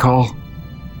distress call?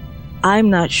 I'm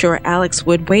not sure Alex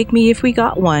would wake me if we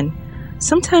got one.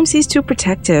 Sometimes he's too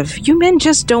protective. You men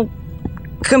just don't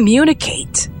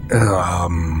communicate.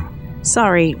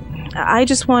 Sorry, I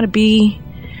just want to be...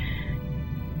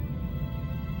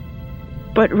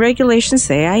 But regulations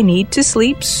say I need to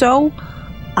sleep, so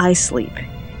I sleep.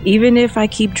 Even if I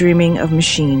keep dreaming of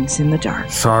machines in the dark.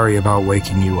 Sorry about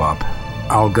waking you up.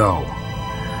 I'll go.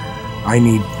 I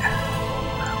need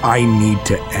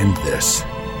to end this.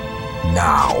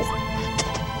 Now.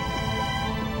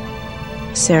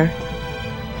 Sir,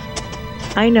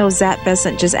 I know Zat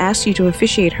Besant just asked you to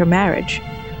officiate her marriage.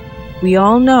 We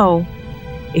all know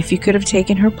if you could have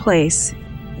taken her place,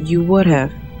 you would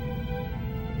have.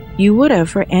 You would have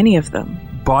for any of them.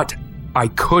 But I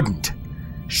couldn't.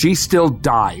 She still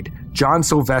died. John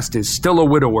Sylvester is still a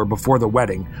widower before the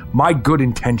wedding. My good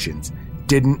intentions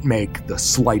didn't make the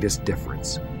slightest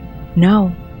difference.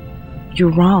 No,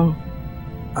 you're wrong.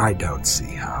 I don't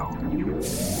see how.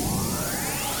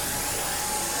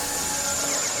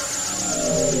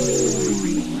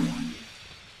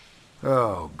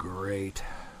 Oh, great.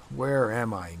 Where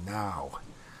am I now?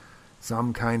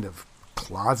 Some kind of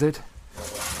closet?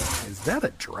 Is that a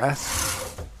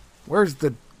dress? Where's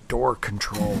the door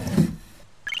control?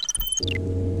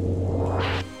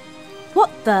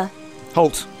 What the?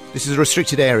 Halt. This is a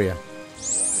restricted area.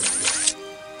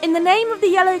 In the name of the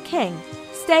Yellow King,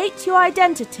 state your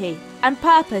identity and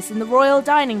purpose in the royal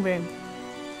dining room.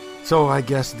 So I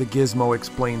guess the gizmo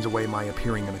explains away my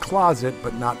appearing in a closet,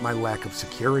 but not my lack of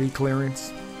security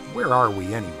clearance. Where are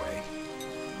we anyway?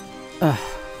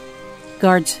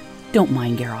 Guards, don't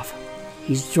mind Garoff.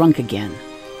 He's drunk again.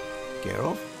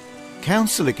 Garoff?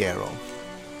 Councillor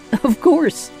Garoff? Of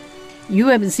course. You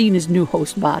haven't seen his new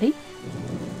host body?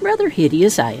 Rather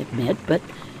hideous, I admit, but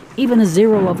even a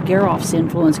zero of Garoff's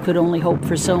influence could only hope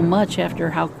for so much after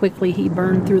how quickly he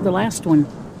burned through the last one.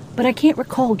 But I can't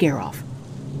recall Garoff.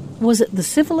 Was it the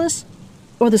syphilis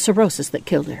or the cirrhosis that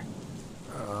killed her?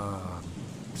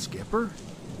 Skipper?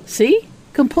 See?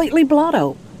 Completely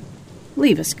blotto.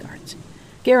 Leave us, guards.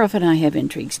 Garoff and I have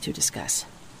intrigues to discuss.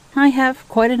 I have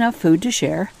quite enough food to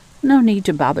share. No need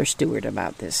to bother Stewart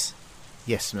about this.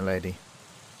 Yes, milady.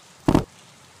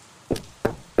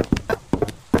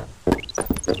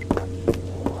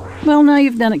 Well, now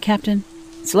you've done it, Captain.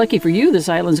 It's lucky for you this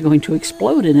island's going to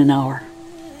explode in an hour.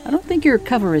 I don't think your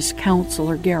cover as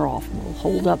Councillor Garoff will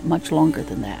hold up much longer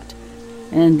than that.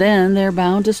 And then they're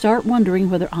bound to start wondering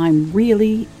whether I'm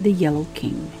really the Yellow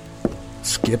King.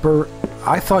 Skipper,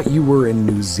 I thought you were in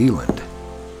New Zealand.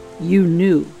 You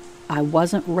knew I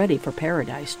wasn't ready for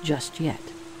paradise just yet.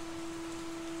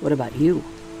 What about you?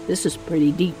 This is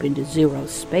pretty deep into zero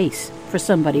space for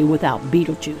somebody without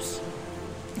Beetlejuice.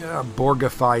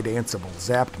 Borgified Ansible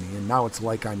zapped me, and now it's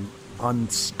like I'm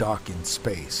unstuck in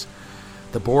space.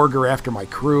 The Borg are after my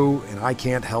crew, and I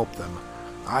can't help them.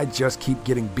 I just keep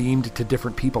getting beamed to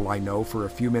different people I know for a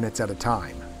few minutes at a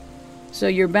time. So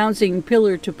you're bouncing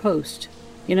pillar to post.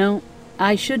 You know,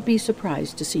 I should be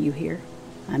surprised to see you here.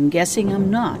 I'm guessing I'm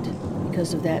not,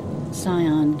 because of that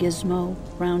scion gizmo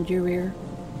round your ear.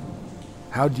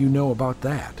 How'd you know about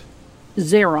that?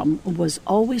 Zerum was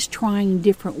always trying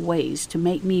different ways to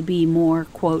make me be more,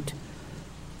 quote,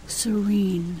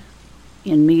 serene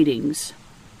in meetings.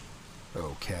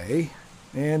 Okay.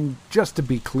 And just to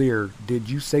be clear, did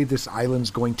you say this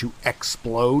island's going to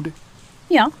explode?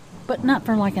 Yeah, but not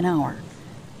for like an hour.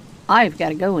 I've got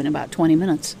to go in about 20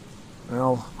 minutes.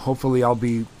 Well, hopefully I'll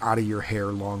be out of your hair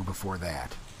long before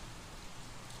that.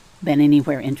 Been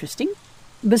anywhere interesting?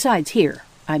 Besides here,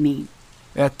 I mean.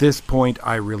 At this point,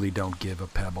 I really don't give a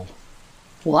pebble.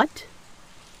 What?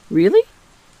 Really?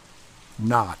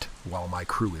 Not while my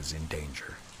crew is in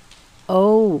danger.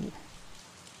 Oh.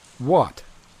 What?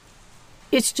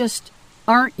 It's just,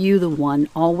 aren't you the one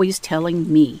always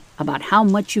telling me about how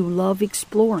much you love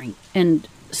exploring and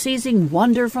seizing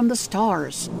wonder from the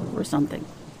stars or something?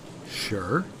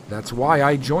 Sure, that's why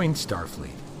I joined Starfleet.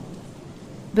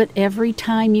 But every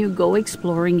time you go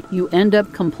exploring, you end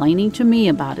up complaining to me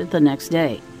about it the next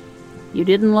day. You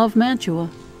didn't love Mantua.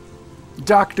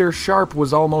 Dr. Sharp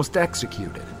was almost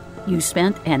executed. You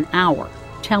spent an hour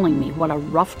telling me what a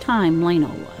rough time Leno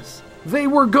was. They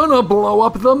were gonna blow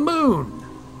up the moon.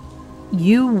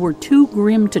 You were too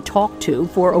grim to talk to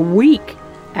for a week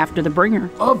after the bringer.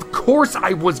 Of course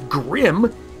I was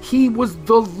grim. He was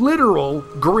the literal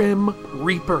Grim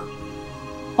Reaper.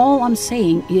 All I'm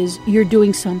saying is you're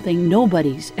doing something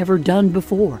nobody's ever done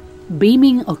before.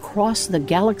 Beaming across the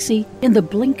galaxy in the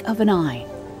blink of an eye.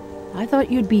 I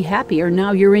thought you'd be happier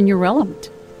now you're in your element.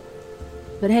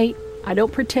 But hey, I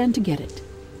don't pretend to get it.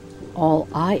 All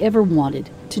I ever wanted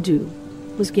to do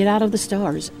was get out of the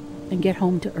stars and get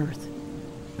home to Earth.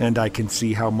 And I can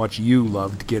see how much you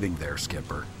loved getting there,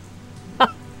 Skipper.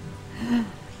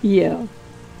 Yeah,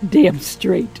 damn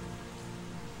straight.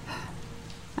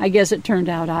 I guess it turned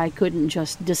out I couldn't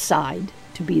just decide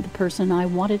to be the person I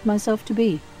wanted myself to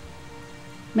be.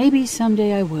 Maybe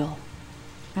someday I will.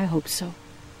 I hope so.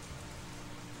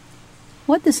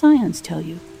 What'd the scions tell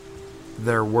you?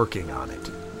 They're working on it.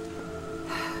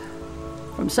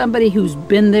 From somebody who's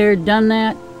been there, done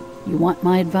that, you want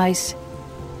my advice?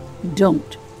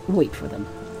 Don't wait for them.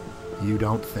 You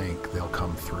don't think they'll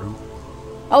come through?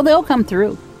 Oh, they'll come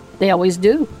through. They always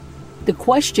do. The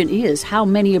question is how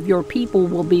many of your people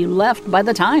will be left by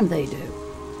the time they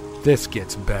do. This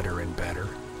gets better and better.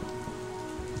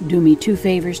 Do me 2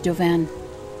 favors, Dovan.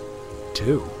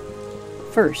 2?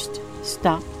 First,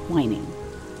 stop whining.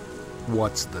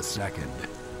 What's the second?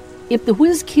 If the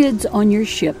whiz kids on your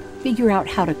ship figure out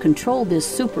how to control this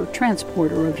super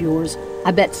transporter of yours,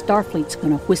 I bet Starfleet's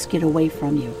gonna whisk it away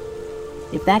from you.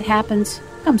 If that happens,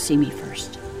 come see me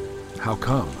first. How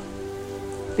come?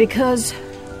 Because,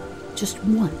 just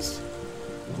once,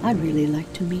 I'd really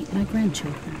like to meet my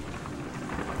grandchildren.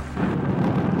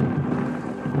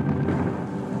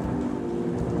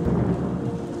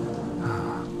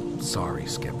 Sorry,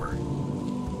 Skipper.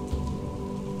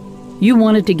 You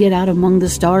wanted to get out among the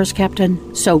stars,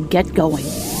 Captain, so get going.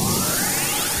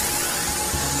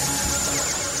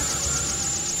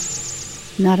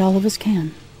 Not all of us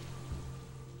can.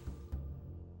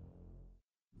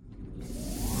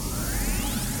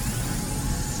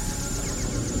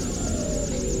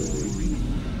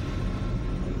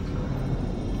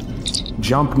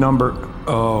 Jump number...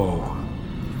 Oh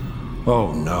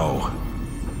no.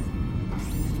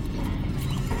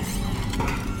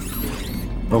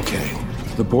 Okay,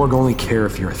 the Borg only care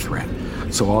if you're a threat,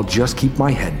 so I'll just keep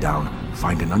my head down,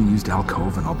 find an unused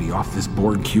alcove, and I'll be off this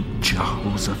Borg cube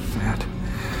Jehoshaphat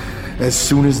as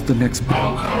soon as the next...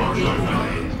 Alcar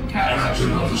Dovan,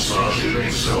 Captain of the Starship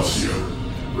Excelsior,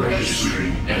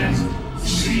 registry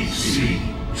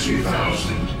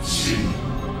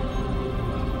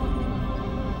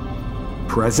NCC-3000C.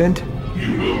 Present?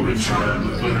 You will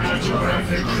return the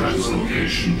cryptographic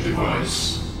translocation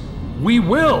device. We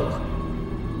will!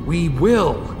 We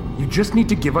will. You just need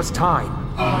to give us time.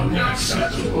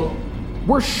 Unacceptable.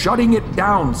 We're shutting it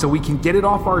down so we can get it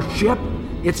off our ship.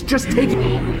 It's just taking... You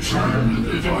will return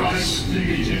the device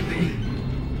immediately.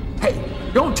 Hey,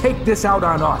 don't take this out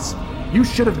on us. You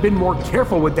should have been more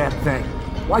careful with that thing.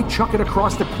 Why chuck it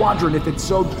across the quadrant if it's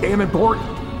so damn important?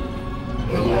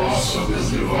 The loss of this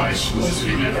device was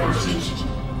inadvertent.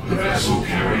 The vessel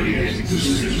carrying it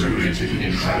disintegrated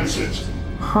in transit.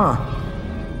 Huh.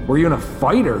 Were you in a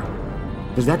fight, or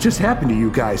does that just happen to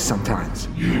you guys sometimes?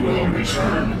 You will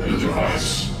return the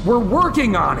device. We're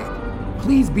working on it.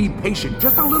 Please be patient,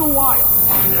 just a little while.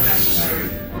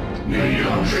 Unnecessary.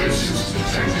 Neon traces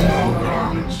detected on the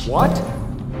garment. What?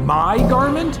 My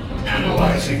garment?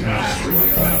 Analyzing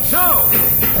asteroid maps. No!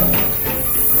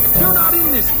 They're not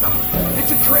in this stuff.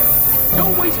 It's a trick.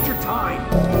 Don't waste your time.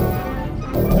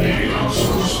 Neon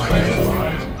source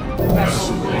identified.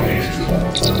 Vessel located.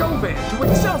 Dovan to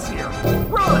Excelsior!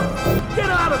 Run! Get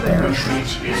out of there! Retreat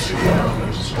is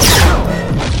irrelevant. No!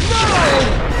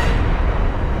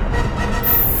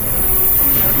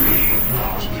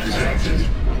 Not detected.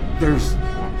 There's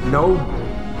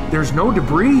no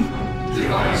debris?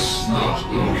 Device not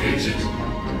located.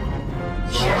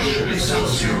 Starship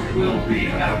Excelsior will be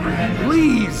apprehended.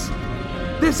 Please!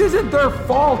 This isn't their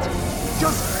fault!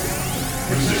 Just...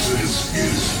 Resistance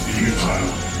is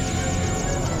futile.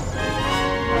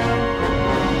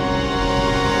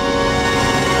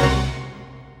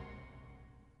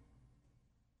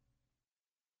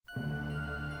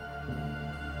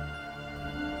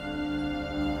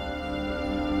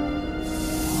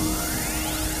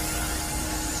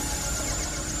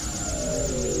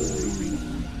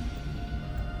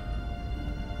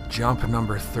 Jump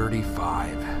number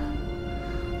 35.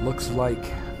 Looks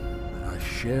like a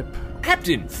ship.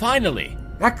 Captain, finally!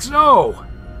 XO!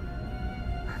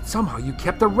 Somehow you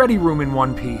kept the ready room in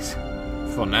one piece.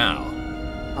 For now.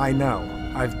 I know.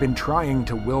 I've been trying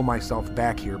to will myself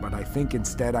back here, but I think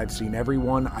instead I've seen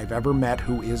everyone I've ever met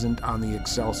who isn't on the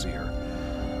Excelsior.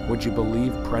 Would you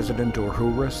believe President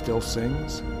Uhura still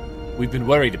sings? We've been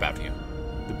worried about you.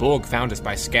 The Borg found us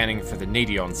by scanning for the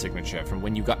Nadion signature from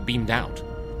when you got beamed out.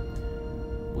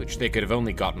 Which they could have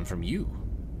only gotten from you.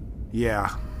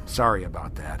 Yeah, sorry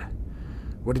about that.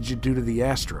 What did you do to the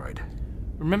asteroid?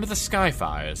 Remember the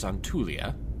Skyfires on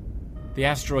Tulia? The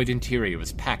asteroid interior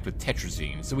was packed with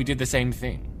tetrazine, so we did the same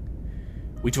thing.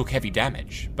 We took heavy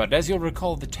damage, but as you'll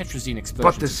recall, the tetrazine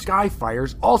explosion... But the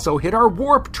Skyfires also hit our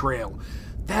warp trail.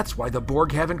 That's why the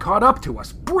Borg haven't caught up to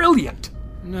us. Brilliant!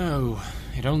 No,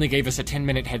 it only gave us a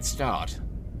 10-minute head start.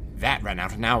 That ran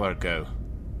out an hour ago.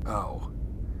 Oh.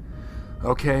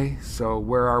 Okay, so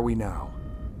where are we now?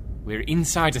 We're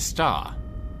inside a star.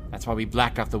 That's why we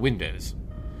blacked out the windows.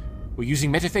 We're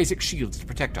using metaphasic shields to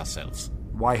protect ourselves.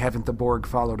 Why haven't the Borg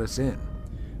followed us in?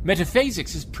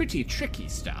 Metaphasics is pretty tricky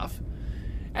stuff,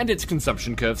 and its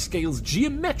consumption curve scales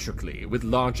geometrically with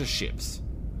larger ships.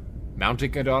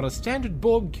 Mounting it on a standard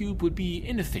Borg cube would be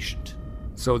inefficient.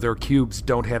 So their cubes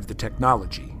don't have the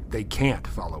technology. They can't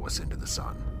follow us into the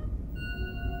sun.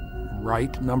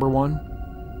 Right, number one?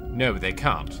 No, they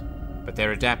can't, but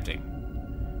they're adapting.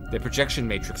 Their projection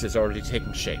matrix has already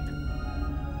taken shape.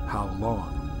 How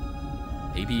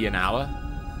long? Maybe an hour?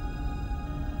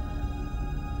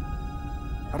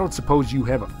 I don't suppose you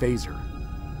have a phaser.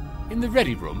 In the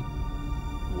ready room?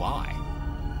 Why?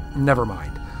 Never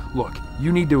mind. Look,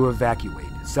 you need to evacuate.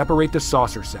 Separate the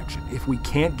saucer section. If we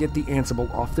can't get the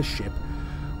Ansible off the ship,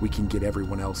 we can get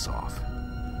everyone else off.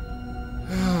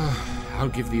 I'll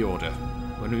give the order.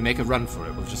 When we make a run for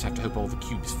it, we'll just have to hope all the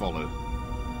cubes follow.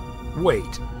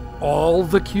 Wait, all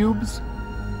the cubes?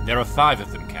 There are 5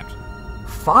 of them, Captain.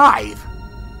 5?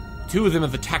 2 of them are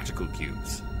the tactical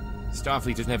cubes.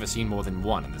 Starfleet has never seen more than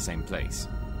 1 in the same place.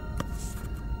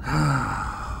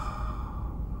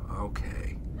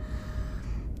 Okay.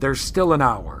 There's still an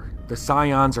hour. The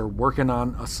Scions are working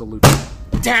on a solution.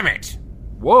 Damn it!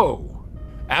 Whoa!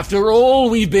 After all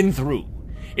we've been through,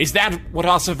 is that what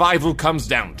our survival comes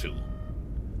down to?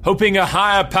 Hoping a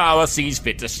higher power sees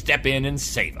fit to step in and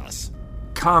save us.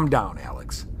 Calm down,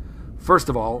 Alex. First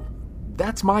of all,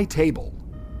 that's my table.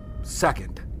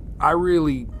 Second, I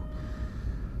really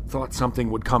thought something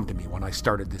would come to me when I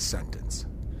started this sentence.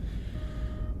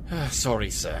 Sorry,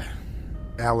 sir.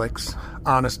 Alex,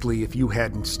 honestly, if you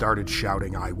hadn't started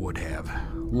shouting, I would have.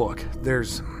 Look,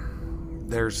 there's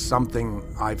something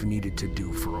I've needed to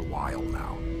do for a while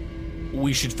now.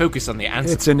 We should focus on the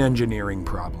answer. It's an engineering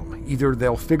problem. Either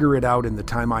they'll figure it out in the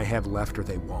time I have left or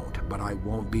they won't, but I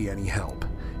won't be any help,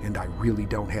 and I really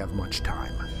don't have much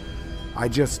time.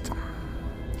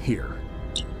 Here.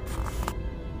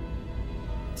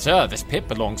 Sir, this pip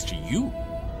belongs to you.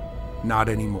 Not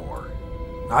anymore.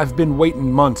 I've been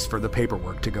waiting months for the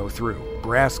paperwork to go through.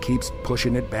 Brass keeps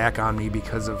pushing it back on me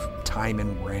because of time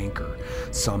and rank or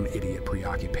some idiot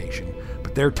preoccupation,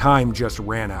 but their time just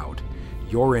ran out.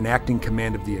 You're in acting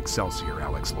command of the Excelsior,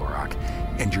 Alex Lorak,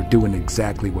 and you're doing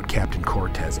exactly what Captain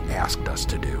Cortez asked us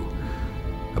to do.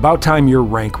 About time your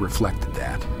rank reflected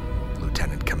that,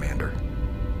 Lieutenant Commander.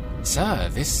 Sir,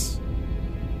 this...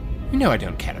 You know I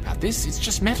don't care about this, it's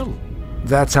just metal.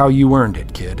 That's how you earned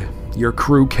it, kid. Your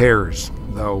crew cares,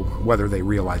 though whether they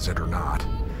realize it or not.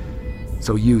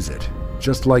 So use it,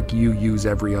 just like you use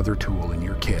every other tool in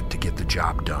your kit to get the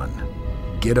job done.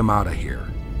 Get them out of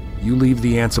here. You leave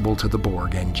the Ansible to the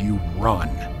Borg and you run.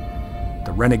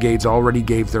 The Renegades already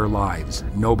gave their lives.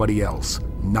 Nobody else.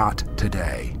 Not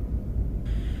today.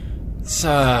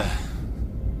 Sir.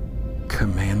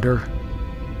 Commander?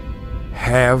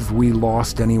 Have we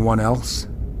lost anyone else?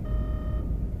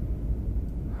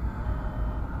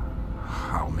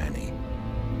 How many?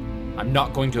 I'm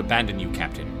not going to abandon you,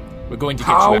 Captain. We're going to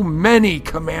get How you... many,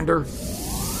 Commander?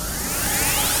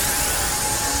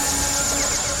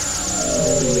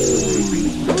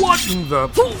 What in the...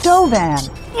 Dovan!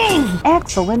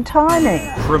 Excellent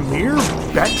timing! Premier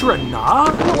Betra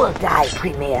Na? You will die,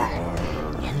 Premier.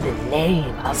 In the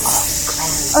name of all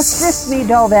clans. Assist me,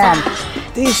 Dovan!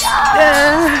 These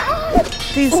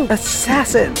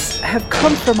assassins have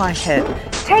come for my head.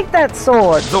 Take that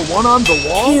sword! The one on the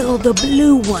wall? Kill the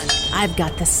blue one. I've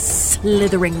got the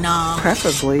slithering knob.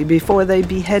 Preferably before they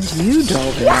behead you,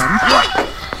 Dovan.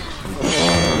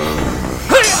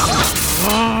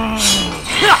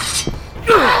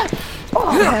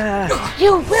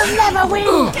 You will never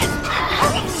win!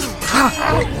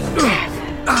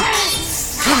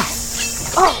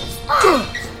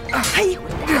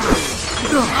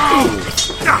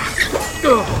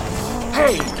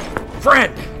 Hey,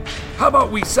 friend, how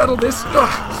about we settle this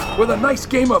with a nice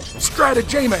game of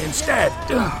stratagema instead.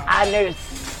 Honor's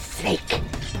sake,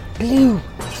 blue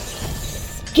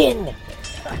skin.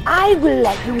 I will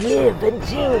let you live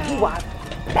until you are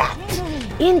backed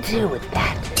into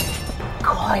that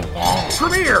corner.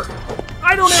 Premier,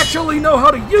 I don't actually know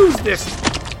how to use this.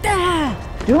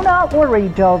 Do not worry,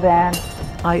 Dovan.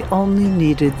 I only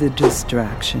needed the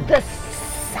distraction. The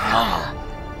Tsar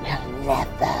will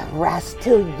never rest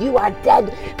till you are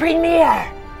dead,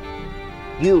 Premier.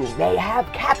 You may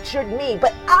have captured me,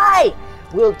 but I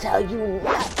will tell you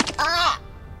not.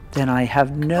 Then I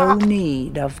have no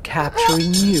need of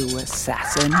capturing you,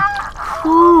 assassin.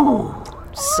 Ooh.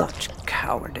 Such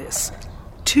cowardice.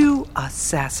 2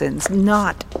 assassins,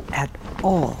 not at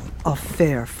all a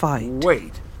fair fight.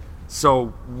 Wait, so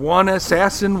 1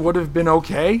 assassin would have been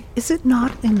okay? Is it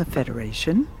not in the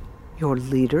Federation? Your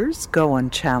leaders go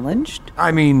unchallenged?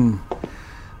 I mean,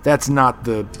 that's not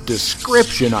the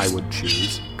description I would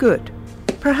choose. Good.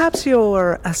 Perhaps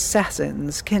your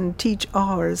assassins can teach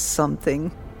ours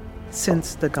something.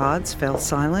 Since the gods fell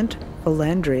silent,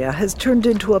 Valandria has turned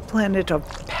into a planet of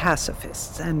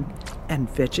pacifists and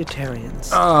vegetarians.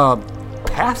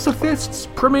 Pacifists,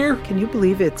 Premier? Can you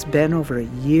believe it's been over a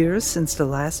year since the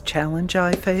last challenge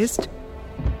I faced?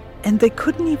 And they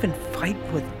couldn't even fight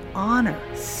with honor.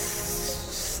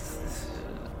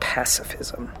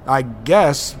 Pacifism. I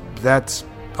guess that's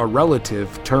a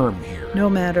relative term here. No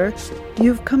matter.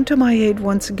 You've come to my aid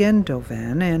once again,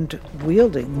 Dovan, and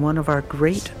wielding one of our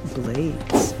great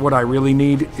blades. What I really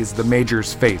need is the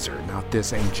Major's phaser, not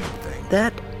this ancient thing.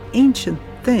 That ancient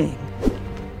thing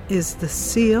is the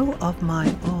seal of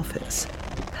my office.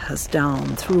 Passed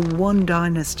down through one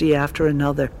dynasty after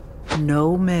another.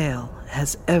 No male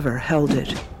has ever held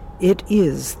it. It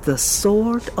is the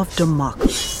Sword of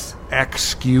Damocles.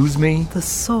 Excuse me? The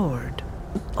Sword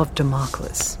of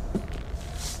Damocles.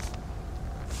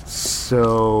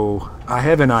 So, I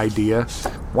have an idea.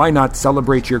 Why not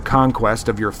celebrate your conquest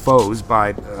of your foes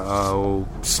by,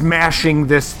 smashing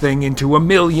this thing into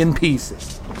 1,000,000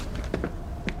 pieces?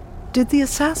 Did the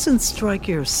assassin strike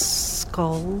your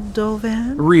skull,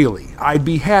 Dovan? Really, I'd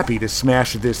be happy to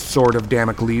smash this Sword of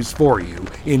Damocles for you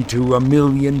into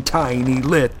 1,000,000 tiny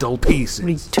little pieces.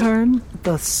 Return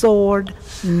the sword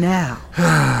now.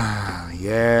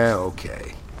 Yeah,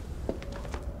 okay.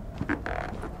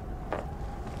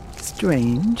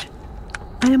 Strange.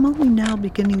 I am only now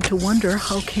beginning to wonder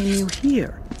how came you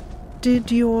here.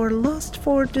 Did your lust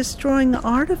for destroying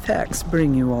artifacts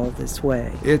bring you all this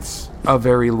way? It's a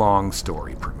very long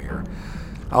story, Premier.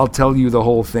 I'll tell you the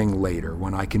whole thing later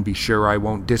when I can be sure I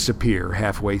won't disappear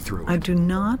halfway through it. I do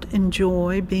not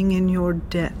enjoy being in your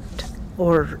debt,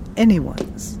 or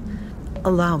anyone's.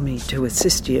 Allow me to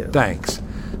assist you. Thanks,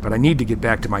 but I need to get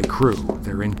back to my crew.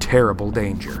 They're in terrible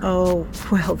danger. Oh,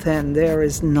 well then, there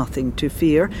is nothing to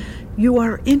fear. You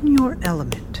are in your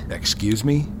element. Excuse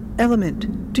me?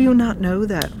 Element. Do you not know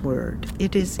that word?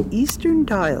 It is Eastern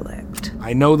dialect.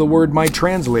 I know the word my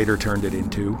translator turned it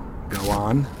into. Go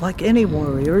on. Like any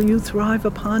warrior, you thrive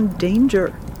upon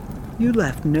danger. You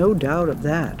left no doubt of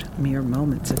that mere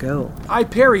moments ago. I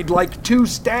parried like 2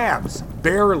 stabs.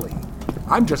 Barely.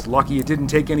 I'm just lucky it didn't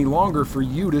take any longer for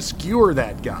you to skewer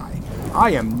that guy.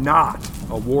 I am not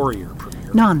a warrior,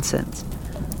 Premier. Nonsense.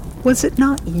 Was it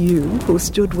not you who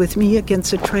stood with me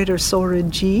against the traitor Sora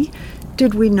G?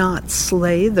 Did we not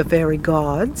slay the very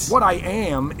gods? What I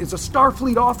am is a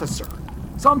Starfleet officer.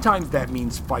 Sometimes that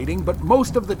means fighting, but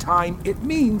most of the time it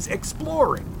means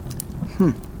exploring.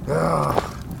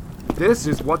 This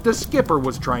is what the skipper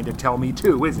was trying to tell me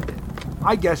too, isn't it?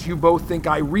 I guess you both think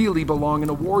I really belong in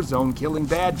a war zone killing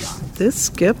bad guys. This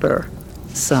skipper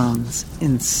sounds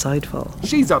insightful.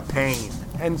 She's a pain,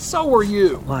 and so are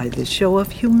you. Why the show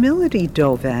of humility,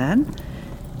 Dovan?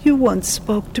 You once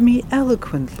spoke to me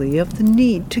eloquently of the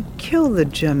need to kill the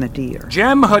Jem'Hadir.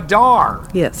 Jem'Hadar!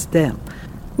 Yes, them.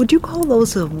 Would you call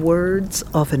those the words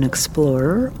of an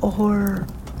explorer or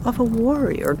of a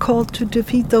warrior called to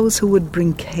defeat those who would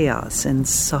bring chaos and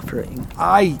suffering?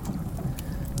 I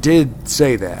did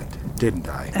say that, didn't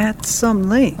I? At some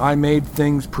length. I made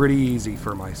things pretty easy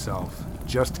for myself.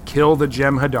 Just kill the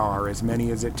Jem'Hadar, as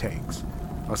many as it takes.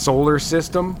 A solar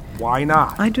system? Why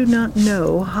not? I do not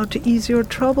know how to ease your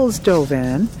troubles,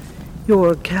 Dovan.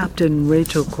 Your Captain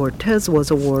Rachel Cortez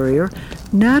was a warrior.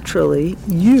 Naturally,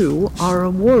 you are a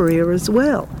warrior as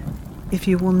well. If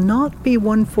you will not be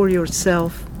one for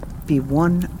yourself, be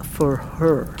one for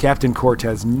her. Captain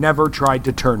Cortez never tried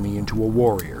to turn me into a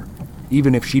warrior.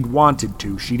 Even if she'd wanted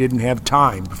to, she didn't have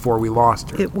time before we lost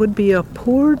her. It would be a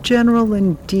poor general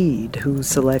indeed who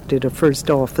selected a first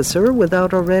officer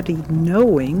without already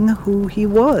knowing who he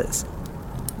was.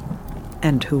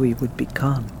 and who he would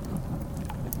become.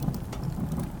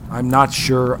 I'm not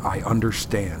sure I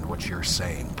understand what you're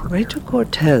saying, Premier. Rachel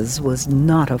Cortez was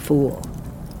not a fool.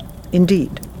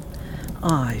 Indeed,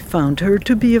 I found her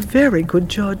to be a very good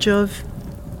judge of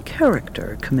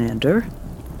character, Commander.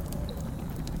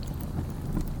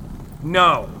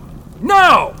 No!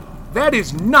 No! That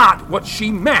is not what she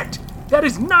meant! That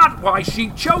is not why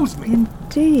she chose me!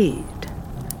 Indeed.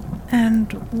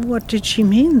 And what did she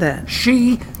mean then?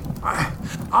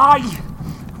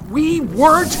 We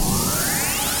weren't...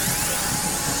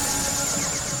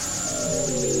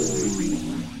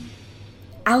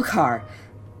 Alcar.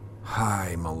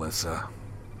 Hi, Melissa.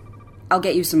 I'll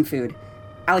get you some food.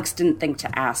 Alex didn't think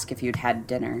to ask if you'd had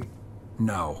dinner.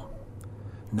 No.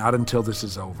 Not until this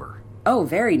is over. Oh,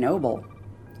 very noble.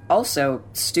 Also,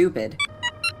 stupid.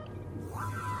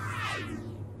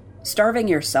 Starving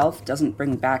yourself doesn't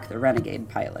bring back the renegade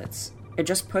pilots. It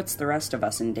just puts the rest of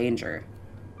us in danger.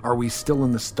 Are we still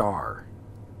in the Star?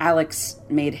 Alex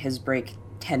made his break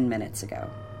 10 minutes ago.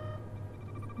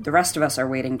 The rest of us are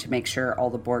waiting to make sure all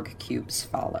the Borg cubes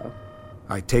follow.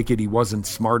 I take it he wasn't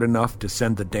smart enough to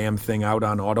send the damn thing out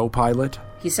on autopilot?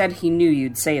 He said he knew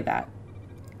you'd say that.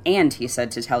 And he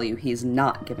said to tell you he's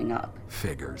not giving up.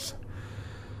 Figures.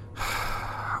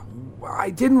 I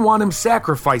didn't want him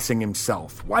sacrificing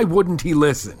himself. Why wouldn't he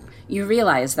listen? You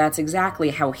realize that's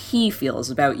exactly how he feels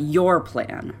about your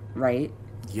plan, right?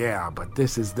 Yeah, but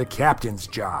this is the captain's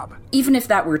job. Even if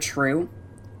that were true,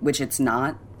 which it's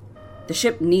not, the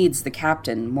ship needs the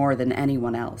captain more than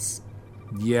anyone else.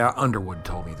 Yeah, Underwood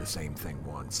told me the same thing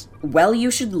once. Well,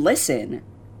 you should listen.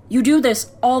 You do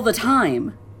this all the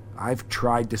time. I've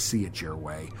tried to see it your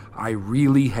way. I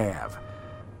really have.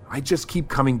 I just keep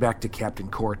coming back to Captain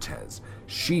Cortez.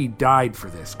 She died for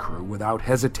this crew without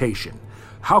hesitation.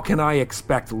 How can I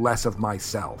expect less of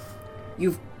myself?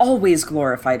 You've always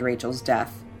glorified Rachel's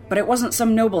death, but it wasn't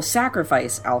some noble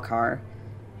sacrifice, Alcar.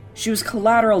 She was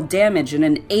collateral damage in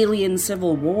an alien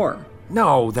civil war.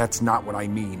 No, that's not what I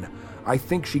mean. I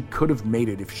think she could have made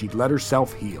it if she'd let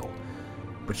herself heal.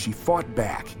 But she fought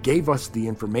back, gave us the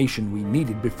information we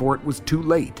needed before it was too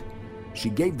late. She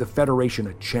gave the Federation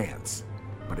a chance,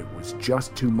 but it was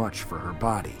just too much for her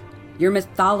body. You're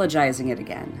mythologizing it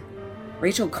again.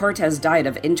 Rachel Cortez died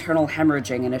of internal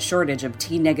hemorrhaging and a shortage of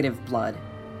T-negative blood.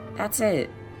 That's it.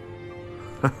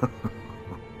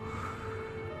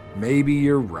 Maybe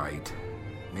you're right.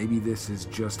 Maybe this is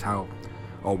just how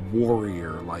a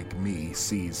warrior like me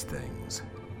sees things.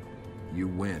 You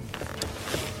win.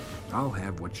 I'll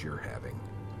have what you're having.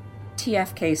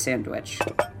 TFK sandwich.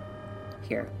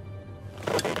 Here.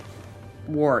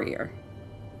 Warrior.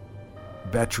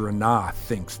 Betrana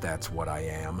thinks that's what I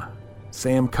am.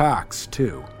 Sam Cox,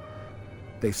 too.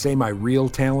 They say my real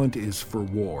talent is for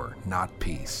war, not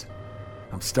peace.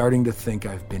 I'm starting to think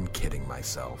I've been kidding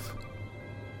myself.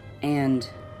 And...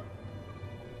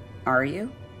 are you?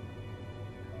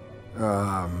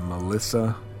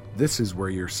 Melissa, this is where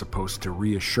you're supposed to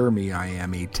reassure me I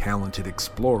am a talented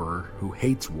explorer who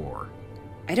hates war.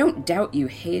 I don't doubt you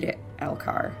hate it,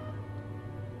 Alcar.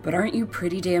 But aren't you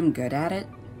pretty damn good at it?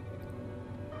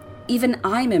 Even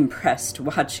I'm impressed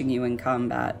watching you in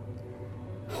combat.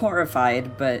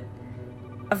 Horrified, but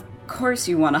of course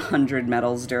you won 100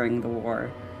 medals during the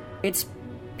war. It's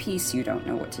peace you don't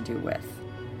know what to do with.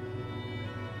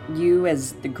 You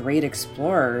as the great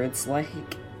explorer, it's like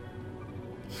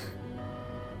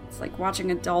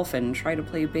watching a dolphin try to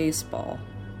play baseball.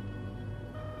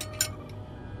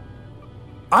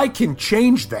 I can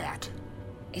change that!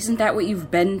 Isn't that what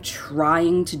you've been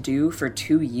trying to do for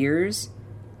 2 years?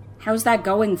 How's that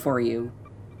going for you?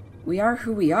 We are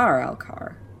who we are,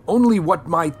 Alcar. Only what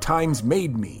my times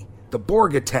made me. The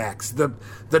Borg attacks, the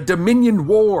Dominion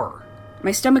War.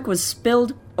 My stomach was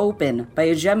spilled open by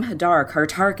a Jem'Hadar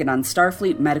Kartarkan on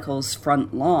Starfleet Medical's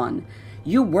front lawn.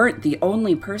 You weren't the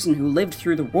only person who lived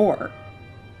through the war.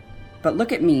 But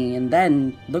look at me, and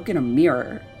then look in a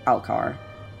mirror, Alcar.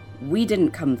 We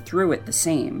didn't come through it the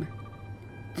same.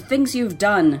 The things you've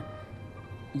done,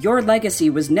 your legacy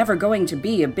was never going to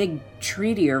be a big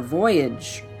treaty or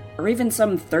voyage, or even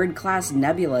some third-class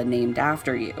nebula named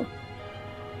after you.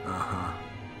 Uh-huh.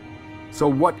 So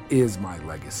what is my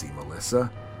legacy,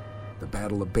 Melissa? The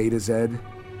Battle of Beta Zed?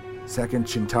 Second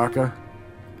Chintaka?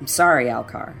 I'm sorry,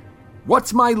 Alcar.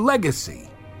 What's my legacy?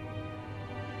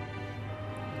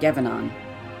 Gevanon.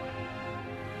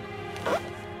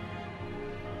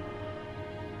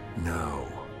 No.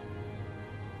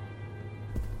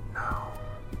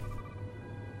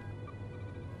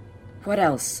 What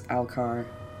else, Alcar?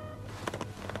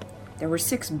 There were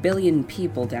 6 billion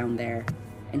people down there,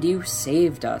 and you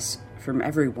saved us from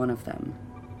every one of them.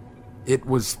 It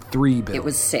was 3 billion. It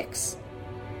was 6.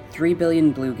 3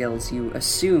 billion bluegills you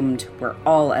assumed were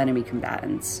all enemy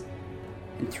combatants,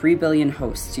 and 3 billion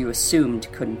hosts you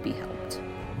assumed couldn't be helped.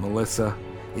 Melissa,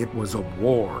 it was a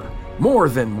war. More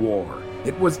than war.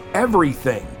 It was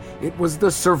everything. It was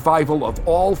the survival of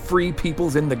all free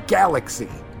peoples in the galaxy.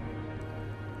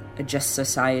 A just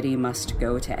society must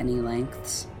go to any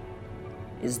lengths.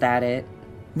 Is that it?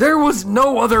 There was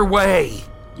no other way!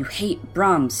 You hate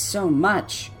Brahms so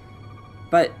much.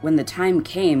 But when the time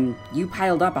came, you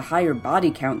piled up a higher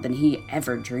body count than he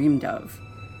ever dreamed of,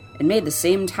 and made the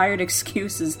same tired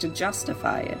excuses to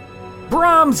justify it.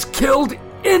 Brahms killed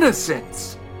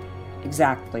innocents!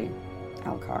 Exactly,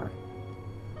 Alcar.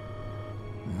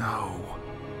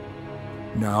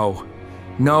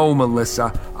 No,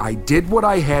 Melissa. I did what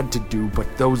I had to do, but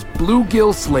those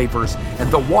bluegill slavers and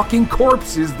the walking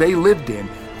corpses they lived in,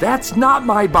 that's not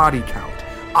my body count.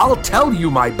 I'll tell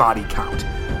you my body count.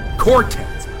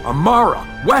 Cortez, Amara,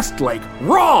 Westlake,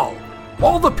 Rawl!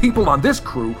 All the people on this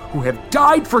crew who have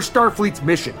died for Starfleet's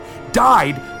mission,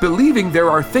 died believing there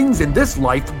are things in this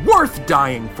life worth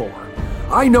dying for.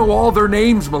 I know all their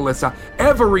names, Melissa,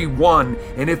 every one,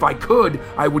 and if I could,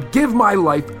 I would give my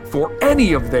life for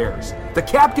any of theirs. The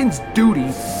captain's duty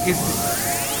is to...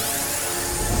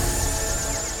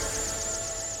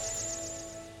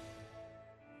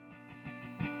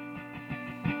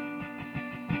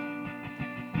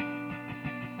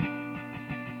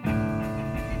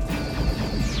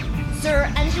 Sir,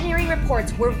 engineering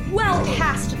reports were well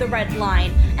past the red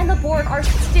line, and the Borg are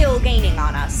still gaining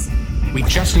on us. We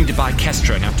just need to buy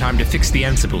Kestra enough time to fix the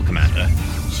Ansible, Commander.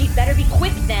 She'd better be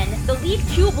quick then. The lead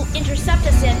cube will intercept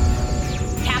us in...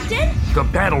 Captain? The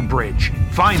battle bridge.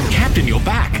 Finally. Captain, you're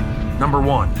back. Number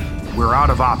 1, we're out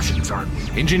of options, aren't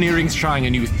we? Engineering's trying a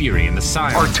new theory and the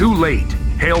science... Are too late.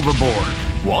 Hail the Borg.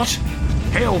 What?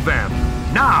 Hail them.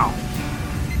 Now!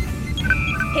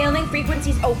 Hailing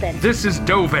frequencies open. This is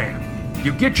Dovan.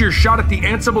 You get your shot at the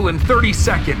Ansible in 30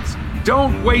 seconds.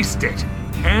 Don't waste it.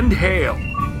 And hail.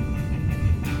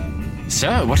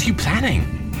 Sir, what are you planning?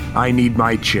 I need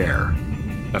my chair.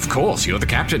 Of course, you're the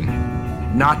captain.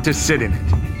 Not to sit in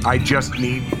it. I just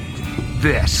need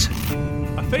this.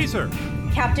 A phaser.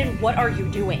 Captain, what are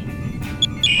you doing?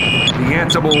 The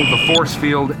Ansible, the force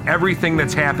field, everything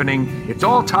that's happening, it's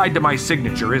all tied to my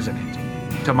signature, isn't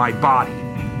it? To my body.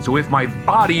 So if my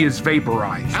body is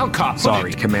vaporized... Alcar,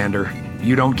 sorry, Commander.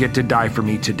 You don't get to die for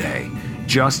me today.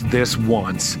 Just this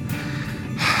once.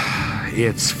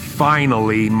 It's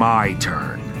finally my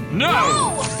turn.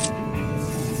 No!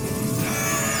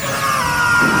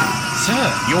 Sir,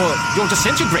 you're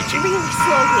disintegrating. Really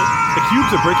slowly. The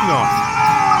cubes are breaking off.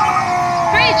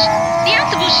 Bridge! The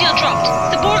Ansible shield dropped.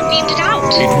 The Borg beamed it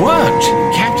out. It worked.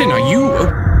 Captain, are you...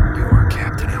 You are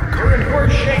Captain Alcar.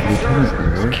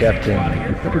 Captain,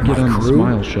 you better get on the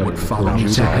smile shuttle would follow you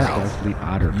to hell.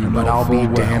 But I'll be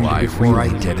damned before I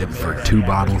did it for 2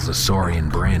 bottles of Saurian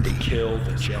brandy.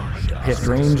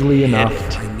 Strangely enough,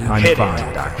 I'm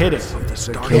fine, Doctor. Hit it.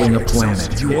 Killing a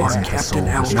planet You are Captain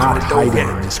Alcar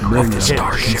Dovan of the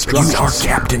starship. You are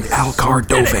Captain Alcar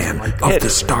Dovan of the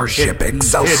starship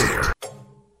Excelsior.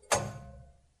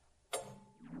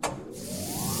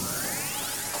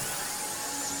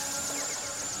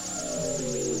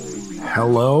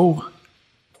 Hello?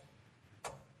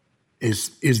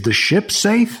 Is the ship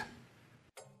safe?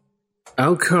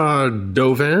 Alcar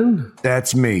Dovan?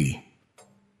 That's me.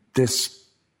 This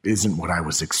isn't what I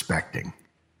was expecting.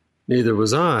 Neither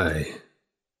was I.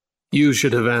 You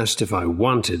should have asked if I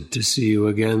wanted to see you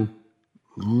again.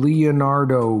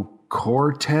 Leonardo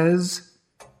Cortez?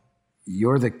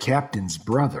 You're the captain's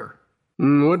brother.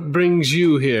 What brings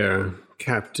you here,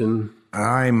 Captain?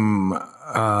 I'm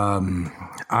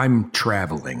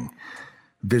traveling,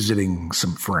 visiting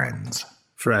some friends.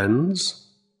 Friends?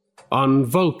 On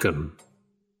Vulcan?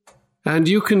 And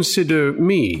you consider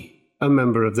me a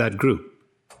member of that group?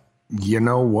 You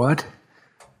know what?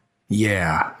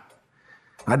 Yeah.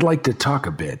 I'd like to talk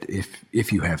a bit,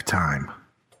 if you have time.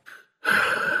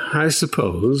 I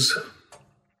suppose.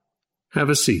 Have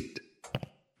a seat.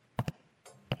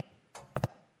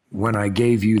 When I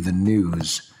gave you the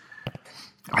news,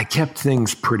 I kept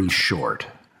things pretty short.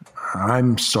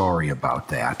 I'm sorry about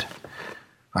that.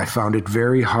 I found it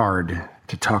very hard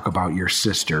to talk about your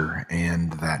sister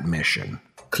and that mission.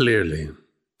 Clearly.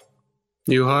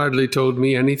 You hardly told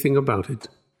me anything about it.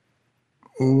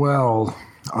 Well,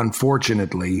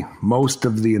 unfortunately, most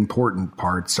of the important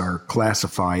parts are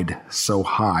classified so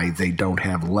high they don't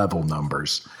have level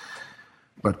numbers.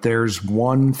 But there's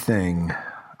one thing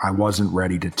I wasn't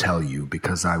ready to tell you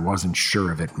because I wasn't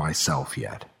sure of it myself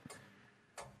yet.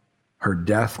 Her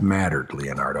death mattered,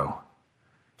 Leonardo.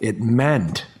 It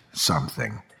meant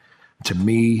something. To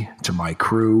me, to my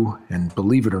crew, and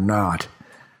believe it or not,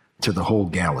 to the whole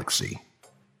galaxy.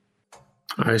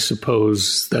 I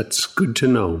suppose that's good to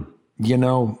know. You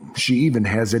know, she even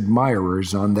has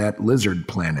admirers on that lizard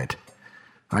planet.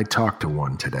 I talked to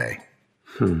one today.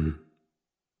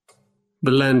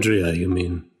 Valandria, you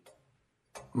mean?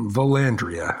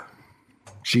 Valandria.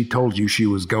 She told you she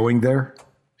was going there?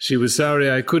 She was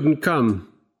sorry I couldn't come.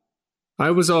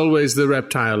 I was always the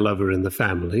reptile lover in the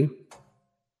family.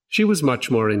 She was much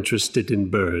more interested in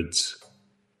birds.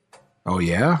 Oh,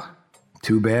 yeah?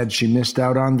 Too bad she missed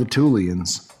out on the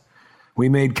Tulians. We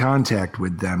made contact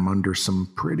with them under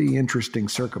some pretty interesting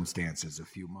circumstances a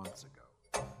few months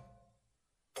ago.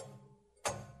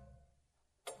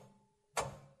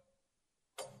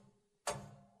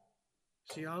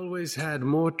 She always had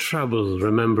more trouble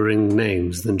remembering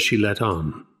names than she let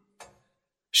on.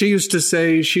 She used to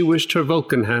say she wished her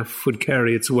Vulcan half would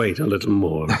carry its weight a little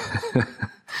more.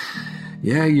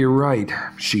 Yeah, you're right.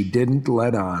 She didn't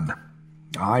let on.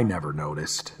 I never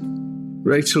noticed.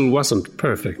 Rachel wasn't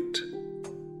perfect,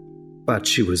 but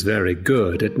she was very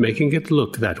good at making it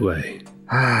look that way.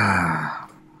 I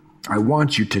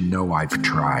want you to know I've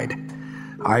tried.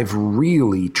 I've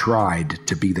really tried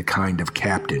to be the kind of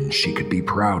captain she could be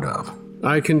proud of.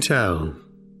 I can tell.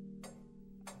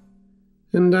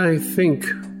 And I think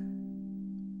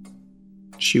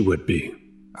she would be.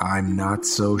 I'm not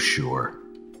so sure.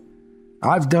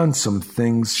 I've done some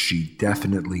things she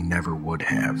definitely never would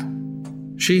have.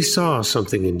 She saw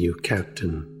something in you,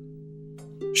 Captain.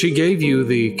 She gave you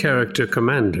the character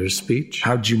commander speech.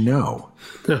 How'd you know?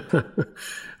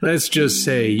 Let's just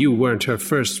say you weren't her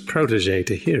first protege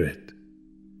to hear it.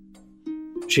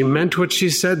 She meant what she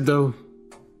said, though.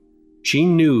 She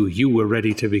knew you were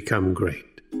ready to become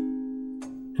great.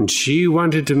 And she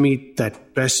wanted to meet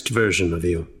that best version of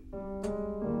you,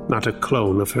 not a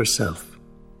clone of herself.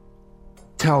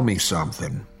 Tell me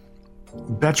something.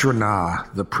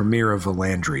 Betrana, the premier of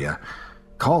Valandria,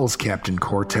 calls Captain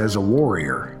Cortez a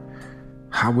warrior.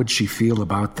 How would she feel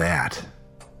about that?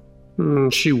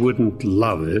 She wouldn't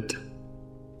love it.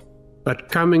 But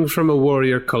coming from a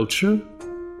warrior culture,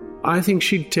 I think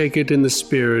she'd take it in the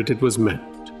spirit it was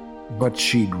meant. But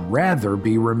she'd rather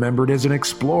be remembered as an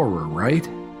explorer, right?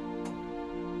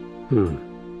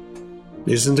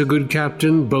 Isn't a good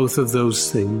captain both of those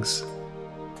things?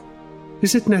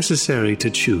 Is it necessary to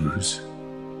choose?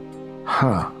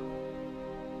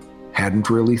 Hadn't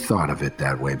really thought of it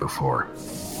that way before.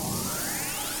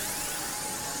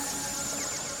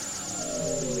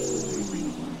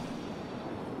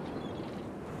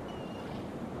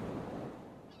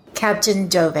 Captain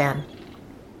Dovan.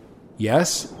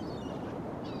 Yes?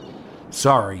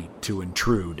 Sorry to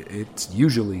intrude. It's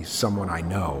usually someone I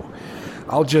know.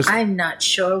 I'm not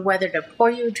sure whether to pour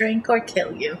you a drink or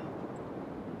kill you.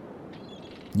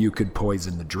 You could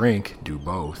poison the drink, do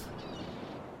both.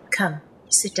 Come,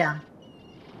 sit down.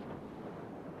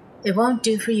 It won't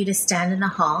do for you to stand in the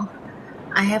hall.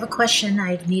 I have a question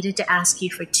I've needed to ask you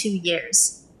for 2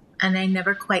 years, and I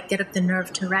never quite get up the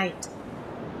nerve to write.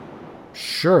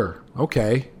 Sure,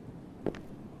 okay.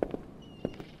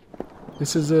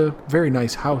 This is a very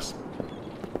nice house.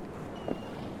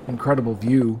 Incredible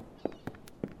view.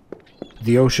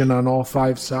 The ocean on all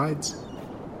 5 sides.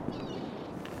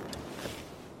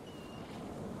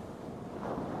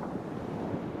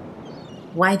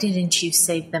 Why didn't you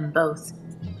save them both?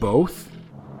 Both?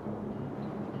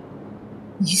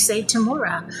 You saved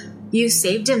Tamura. You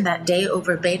saved him that day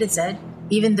over Beta Z,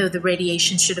 even though the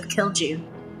radiation should have killed you.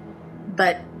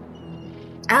 But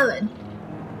Alan.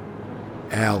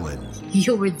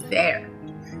 You were there.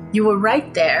 You were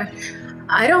right there.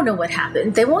 I don't know what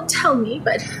happened. They won't tell me,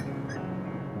 but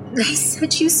they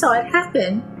said you saw it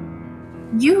happen.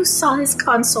 You saw his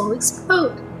console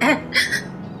explode, and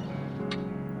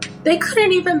they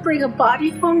couldn't even bring a body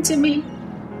home to me.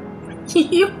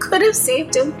 You could have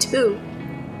saved him too.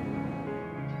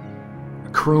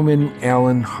 Crewman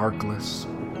Alan Harkless,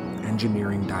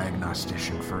 engineering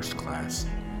diagnostician first class.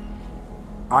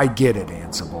 I get it,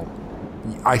 Ansible.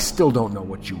 I still don't know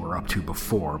what you were up to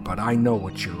before, but I know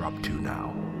what you're up to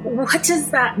now. What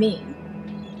does that mean?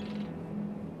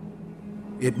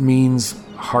 It means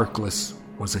Harkless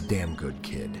was a damn good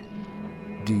kid.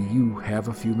 Do you have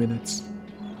a few minutes?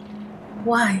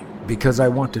 Why? Because I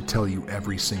want to tell you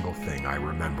every single thing I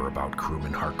remember about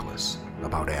Crewman Harkless,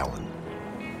 about Alan.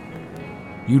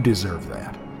 You deserve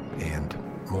that, and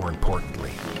more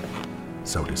importantly,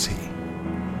 so does he.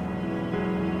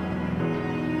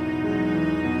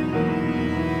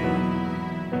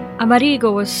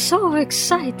 Amerigo was so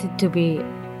excited to be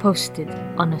posted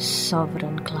on a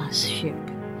Sovereign-class ship.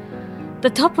 The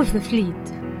top of the fleet.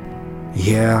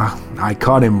 Yeah, I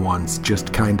caught him once,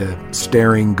 just kinda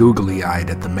staring googly-eyed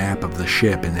at the map of the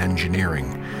ship in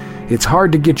engineering. It's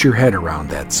hard to get your head around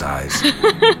that size.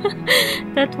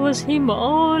 That was him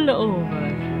all over.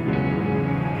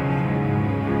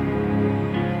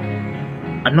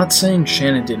 I'm not saying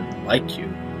Shannon didn't like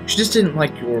you. She just didn't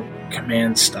like your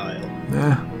command style.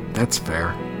 That's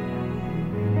fair.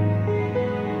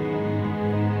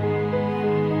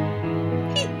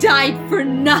 He died for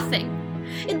nothing.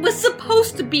 It was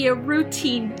supposed to be a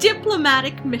routine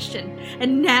diplomatic mission,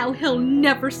 and now he'll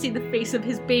never see the face of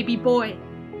his baby boy.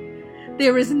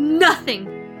 There is nothing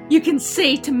you can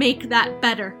say to make that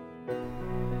better.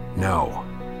 No,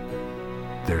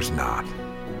 there's not.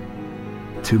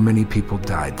 Too many people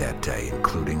died that day,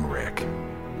 including Rick.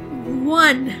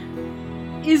 One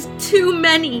is too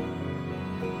many.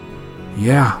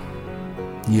 Yeah,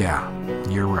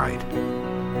 you're right.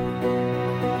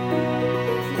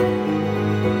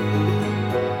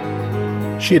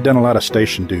 She had done a lot of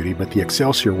station duty, but the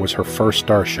Excelsior was her first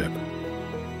starship.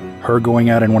 Her going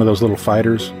out in one of those little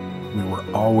fighters, we were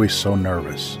always so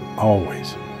nervous.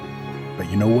 Always. But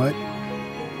you know what?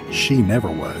 She never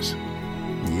was.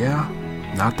 Yeah,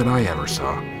 not that I ever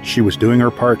saw. She was doing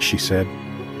her part, she said.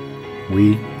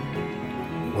 We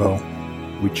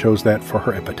chose that for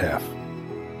her epitaph.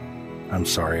 I'm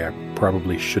sorry, I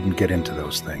probably shouldn't get into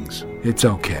those things. It's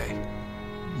okay.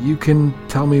 You can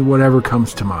tell me whatever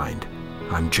comes to mind.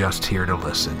 I'm just here to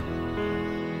listen.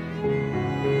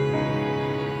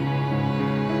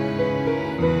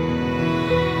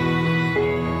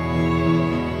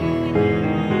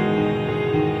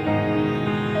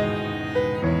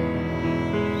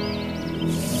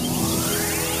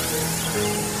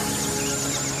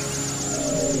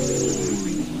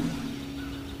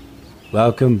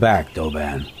 Welcome back,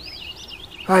 Dovan.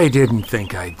 I didn't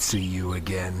think I'd see you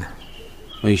again.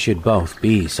 We should both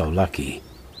be so lucky.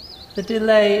 The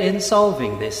delay in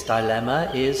solving this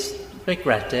dilemma is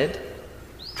regretted.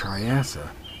 Triassa.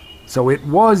 So it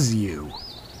was you.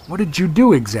 What did you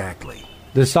do exactly?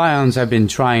 The Scions have been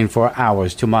trying for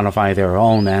hours to modify their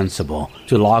own Ansible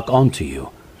to lock onto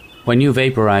you. When you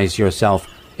vaporized yourself,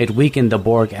 it weakened the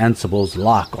Borg Ansible's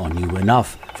lock on you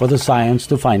enough for the Scions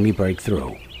to finally break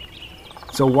through.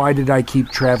 So why did I keep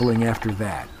traveling after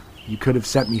that? You could have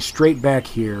sent me straight back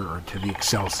here or to the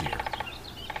Excelsior.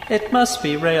 It must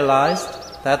be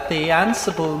realized that the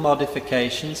Ansible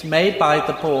modifications made by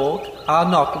the Borg are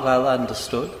not well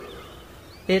understood.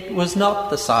 It was not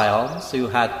the Scions who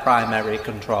had primary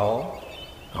control.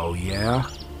 Oh yeah?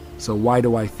 So why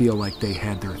do I feel like they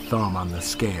had their thumb on the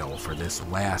scale for this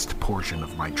last portion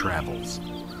of my travels?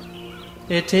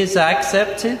 It is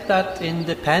accepted that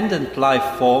independent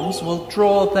life forms will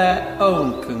draw their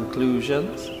own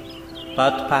conclusions.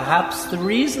 But perhaps the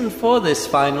reason for this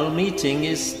final meeting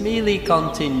is merely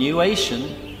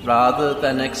continuation rather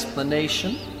than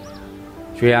explanation.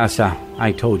 Triassa,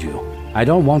 I told you, I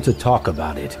don't want to talk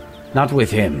about it. Not with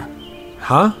him.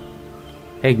 Huh?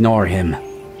 Ignore him.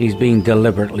 He's being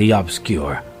deliberately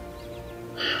obscure.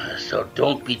 So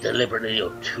don't be deliberately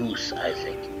obtuse, I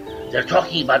think. They're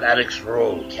talking about Alec's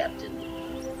role, Captain.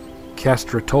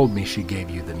 Kestra told me she gave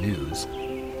you the news.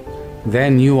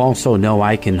 Then you also know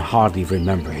I can hardly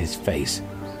remember his face,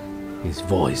 his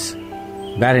voice.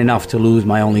 Bad enough to lose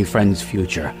my only friend's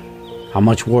future. How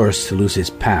much worse to lose his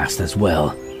past as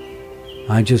well.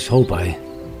 I just hope I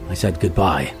said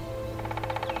goodbye.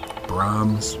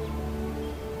 Brahms,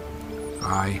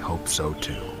 I hope so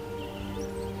too.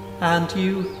 And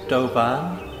you,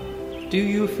 Dovan? Do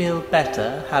you feel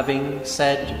better having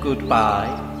said goodbye?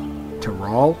 To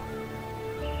Rawl?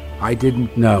 I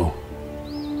didn't... No.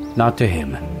 Not to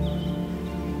him.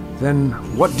 Then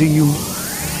what do you...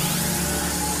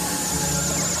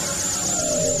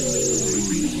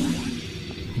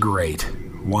 Great.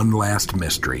 One last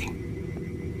mystery.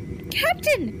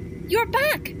 Captain! You're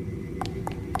back!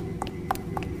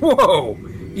 Whoa!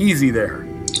 Easy there.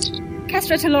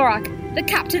 Kestra Talorak, the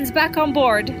captain's back on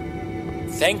board.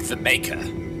 Thank the Maker.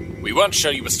 We weren't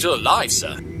sure you were still alive,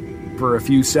 sir. For a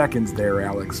few seconds there,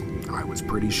 Alex, I was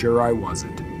pretty sure I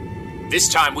wasn't. This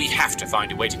time we have to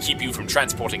find a way to keep you from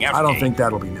transporting out. I don't think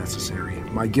that'll be necessary.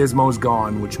 My gizmo's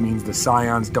gone, which means the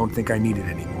Scions don't think I need it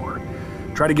anymore.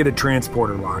 Try to get a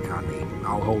transporter lock on me.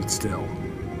 I'll hold still.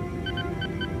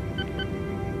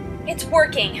 It's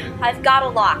working. I've got a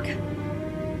lock.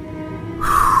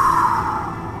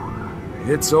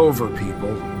 It's over,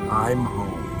 people. I'm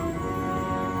home.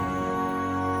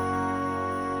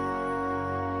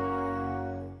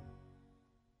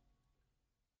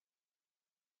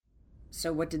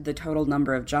 So what did the total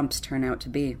number of jumps turn out to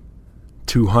be?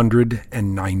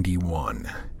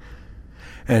 291.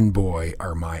 And boy,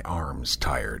 are my arms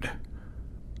tired.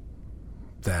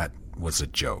 That was a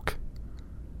joke.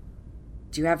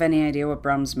 Do you have any idea what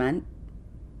Brahms meant?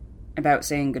 About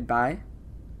saying goodbye?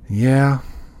 Yeah,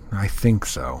 I think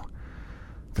so.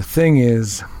 The thing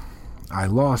is, I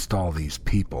lost all these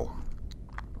people,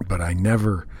 but I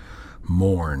never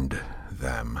mourned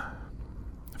them.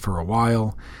 For a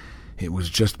while, it was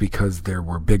just because there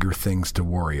were bigger things to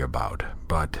worry about.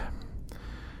 But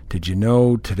did you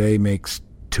know today makes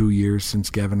 2 years since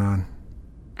Gevanon?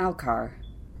 Alcar.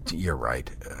 You're right.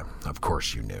 Of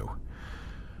course you knew.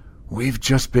 We've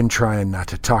just been trying not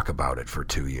to talk about it for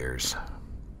 2 years.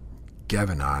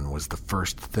 Gevanon was the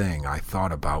first thing I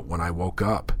thought about when I woke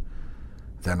up.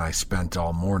 Then I spent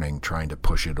all morning trying to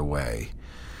push it away.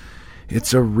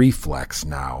 It's a reflex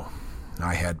now.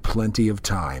 I had plenty of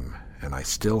time, and I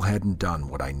still hadn't done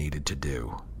what I needed to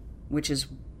do. Which is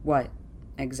what,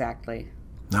 exactly?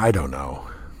 I don't know.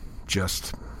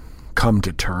 Just come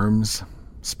to terms,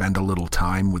 spend a little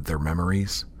time with their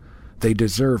memories. They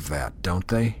deserve that, don't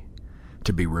they?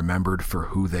 To be remembered for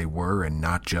who they were and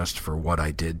not just for what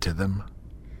I did to them.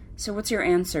 So what's your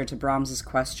answer to Brahms's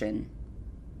question?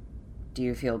 Do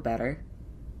you feel better?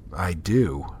 I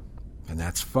do, and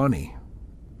that's funny,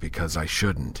 because I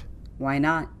shouldn't. Why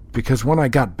not? Because when I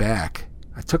got back,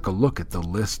 I took a look at the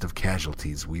list of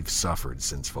casualties we've suffered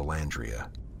since Valandria.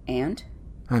 And?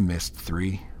 I missed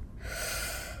 3.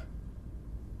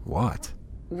 What?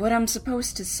 What I'm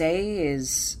supposed to say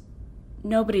is,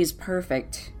 nobody's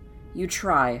perfect. You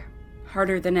try,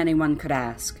 harder than anyone could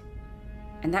ask.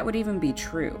 And that would even be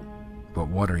true. But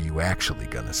what are you actually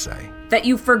gonna say? That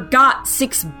you forgot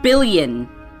 6 billion!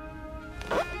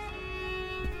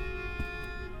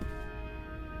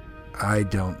 I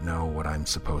don't know what I'm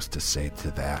supposed to say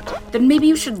to that. Then maybe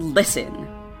you should listen.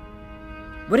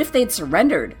 What if they'd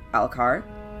surrendered, Alcar?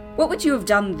 What would you have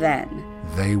done then?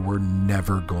 They were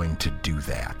never going to do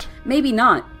that. Maybe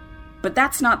not, but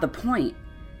that's not the point.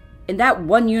 In that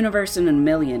one universe in a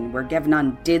million where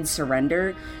Gevanon did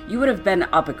surrender, you would have been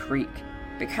up a creek.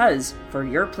 Because, for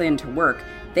your plan to work,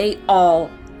 they all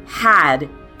had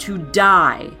to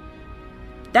die.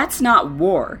 That's not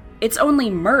war. It's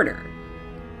only murder.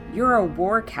 You're a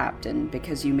war captain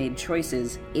because you made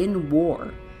choices in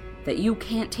war that you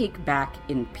can't take back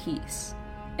in peace.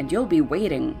 And you'll be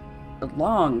waiting a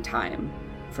long time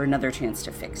for another chance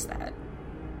to fix that.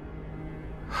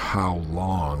 How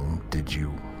long did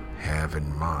you have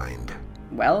in mind?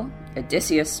 Well,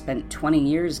 Odysseus spent 20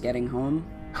 years getting home.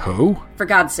 Who? For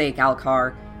God's sake,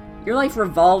 Alcar. Your life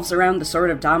revolves around the sword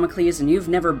of Damocles and you've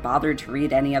never bothered to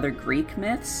read any other Greek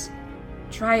myths?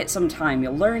 Try it sometime,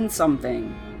 you'll learn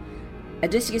something.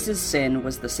 Odysseus' sin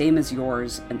was the same as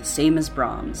yours and the same as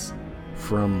Brahms.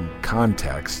 From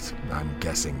context, I'm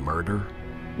guessing murder?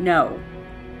 No.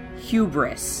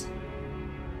 Hubris.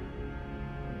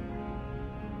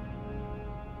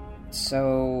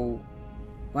 So,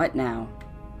 what now?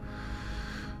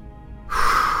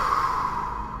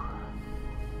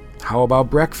 How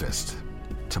about breakfast?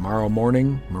 Tomorrow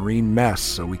morning, marine mess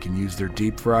so we can use their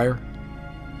deep fryer?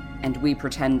 And we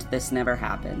pretend this never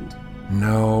happened.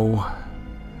 No.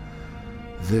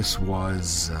 This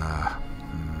was, I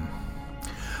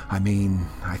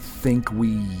think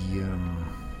we,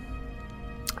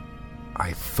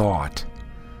 I thought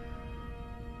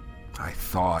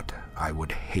I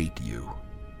would hate you.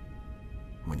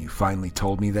 When you finally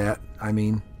told me that, I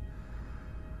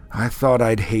thought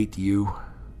I'd hate you.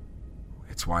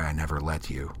 It's why I never let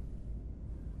you.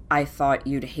 I thought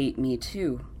you'd hate me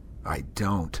too. I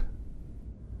don't.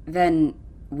 Then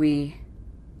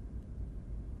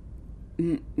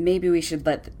maybe we should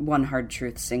let one hard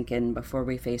truth sink in before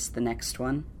we face the next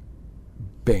one.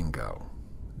 Bingo.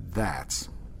 That's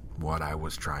what I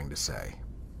was trying to say.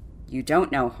 You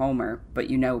don't know Homer, but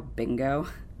you know bingo?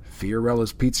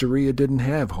 Fiorella's Pizzeria didn't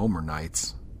have Homer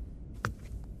nights.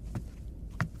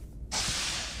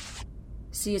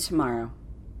 See you tomorrow.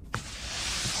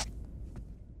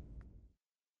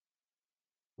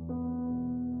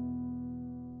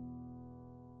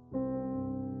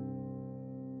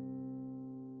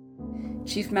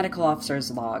 Chief Medical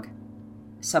Officer's Log.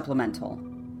 Supplemental.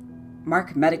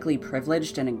 Mark medically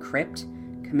privileged and encrypt.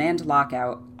 Command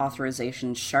lockout.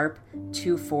 Authorization sharp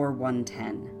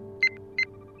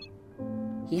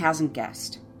 24110. He hasn't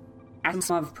guessed.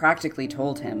 Asimov practically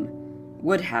told him.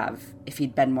 Would have, if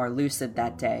he'd been more lucid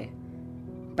that day.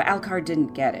 But Alcar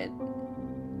didn't get it.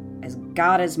 As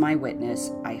God is my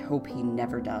witness, I hope he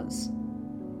never does.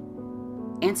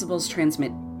 Ansibles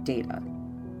transmit data,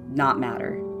 not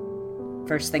matter.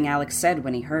 First thing Alex said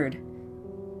when he heard.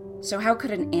 So how could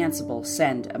an Ansible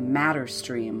send a matter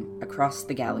stream across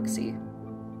the galaxy?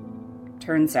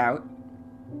 Turns out,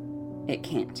 it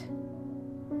can't.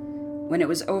 When it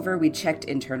was over, we checked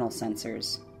internal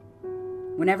sensors.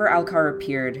 Whenever Alcar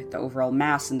appeared, the overall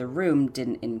mass in the room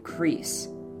didn't increase,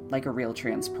 like a real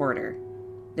transporter.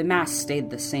 The mass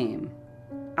stayed the same.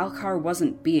 Alcar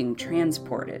wasn't being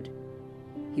transported.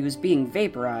 He was being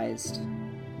vaporized,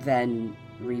 then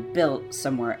rebuilt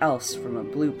somewhere else from a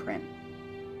blueprint.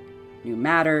 New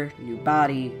matter, new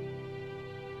body,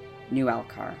 new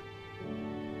Alcar.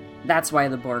 That's why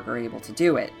the Borg are able to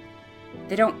do it.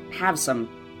 They don't have some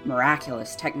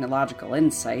miraculous technological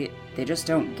insight, they just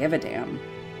don't give a damn.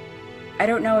 I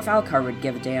don't know if Alcar would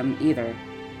give a damn either.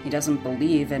 He doesn't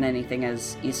believe in anything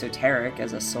as esoteric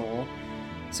as a soul,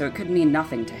 so it could mean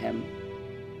nothing to him.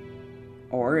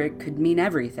 Or it could mean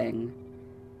everything.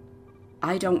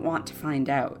 I don't want to find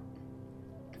out.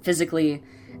 Physically,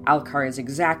 Alcar is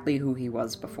exactly who he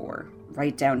was before,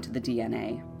 right down to the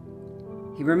DNA.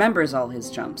 He remembers all his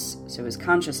jumps, so his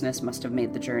consciousness must have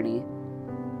made the journey.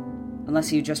 Unless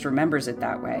he just remembers it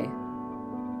that way.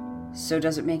 So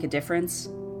does it make a difference?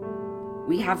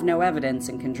 We have no evidence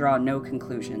and can draw no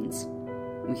conclusions.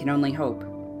 We can only hope.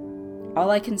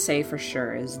 All I can say for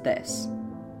sure is this.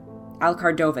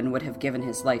 Alcar Dovan would have given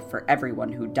his life for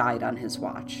everyone who died on his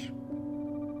watch.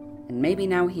 And maybe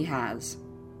now he has.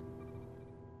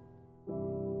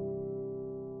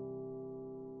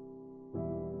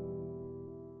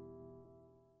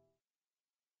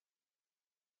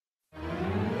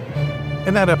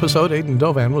 In that episode, Aidan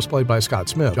Dovan was played by Scott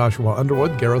Smith, Joshua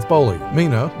Underwood, Gareth Bowley,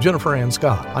 Mina, Jennifer Ann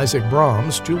Scott, Isaac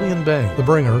Brahms, Julian Bain, The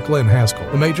Bringer, Glenn Haskell,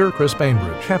 The Major, Chris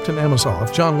Bainbridge, Captain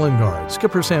Amasoff, John Lingard,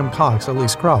 Skipper Sam Cox,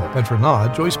 Elise Crowell, Petra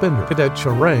Nod, Joyce Bender, Cadet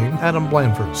Charain, Adam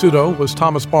Blanford, Pseudo was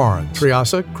Thomas Barnes,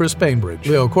 Triasa, Chris Bainbridge,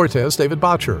 Leo Cortez, David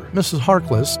Botcher, Mrs.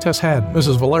 Harkless, Tess Haddon,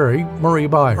 Mrs. Valeri, Marie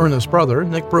Byer, Ernest Brother,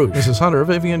 Nick Bruce, Mrs. Hunter,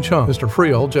 Vivian Chung, Mr.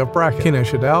 Friel, Jeff Brackett,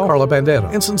 Kinesh Adao, Carla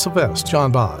Bandera, Ensign Sylvester,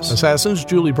 John Boss, Assassins,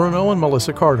 Julie Bruno and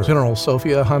Melissa Carter, General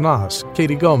Sophia Hanas,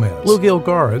 Katie Gomez, Bluegill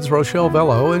Guards, Rochelle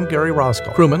Vello, and Gary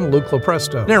Roscoe. Crewman, Luke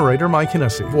Lopresto. Narrator, Mike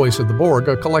Hennessy. Voice of the Borg,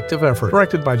 a collective effort.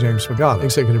 Directed by James Smagata.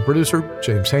 Executive producer,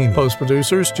 James Haney.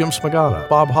 Post-producers, Jim Smagata,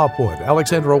 Bob Hopwood,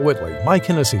 Alexandra Whitley, Mike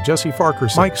Hennessy, Jesse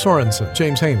Farquharson, Mike Sorensen,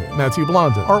 James Haney, Matthew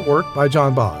Blondin. Artwork by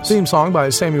John Boss. Theme song by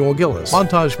Samuel Gillis.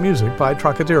 Montage music by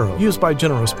Trocadero. Used by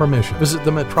generous permission. Visit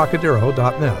them at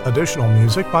trocadero.net. Additional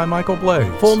music by Michael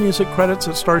Blaze. Full music credits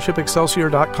at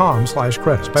starshipexcelsior.com/credits.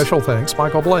 Special thanks,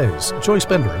 Michael Blaze, Joyce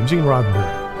Bender, and Gene Roddenberry.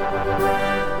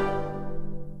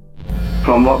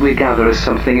 From what we gather,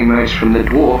 something emerged from the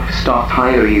dwarf, star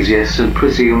Tiresias, and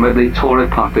presumably tore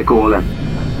apart the golem.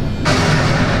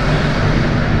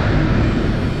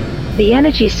 The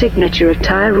energy signature of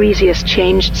Tiresias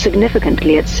changed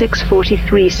significantly at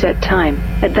 6:43 set time.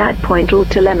 At that point, all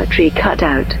telemetry cut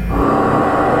out.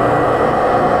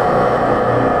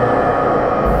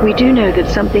 We do know that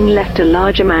something left a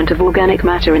large amount of organic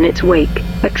matter in its wake.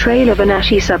 A trail of an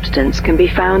ashy substance can be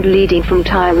found leading from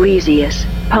Tiresias,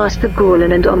 past the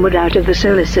Gorlan and onward out of the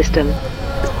solar system.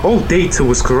 All data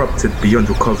was corrupted beyond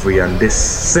recovery, and this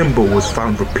symbol was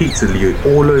found repeatedly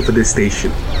all over the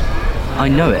station. I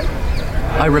know it.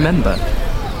 I remember.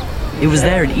 It was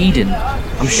there in Eden.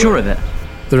 I'm sure of it.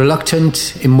 The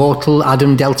reluctant, immortal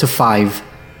Adam Delta 5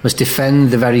 must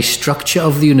defend the very structure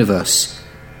of the universe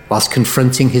whilst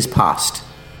confronting his past.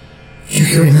 You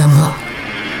can remember?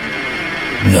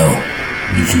 No,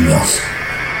 you do not.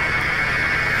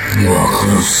 You are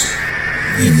close.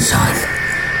 In time.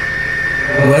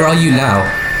 Where are you now?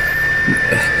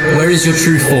 Where is your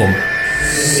true form?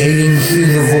 Sailing through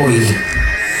the void.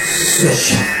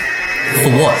 Searching.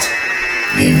 For what?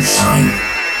 In time.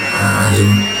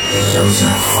 Adam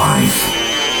Delta 5.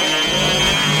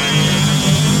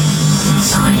 In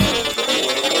time.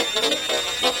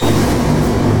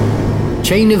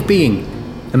 Chain of Being,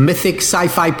 a mythic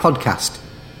sci-fi podcast.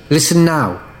 Listen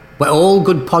now, where all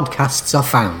good podcasts are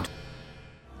found.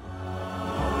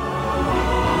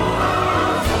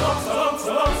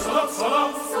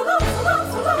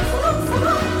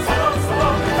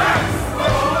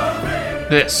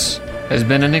 This has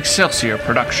been an Excelsior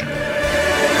production.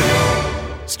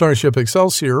 Starship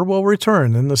Excelsior will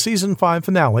return in the Season 5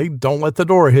 finale, Don't Let the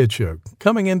Door Hit You,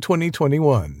 coming in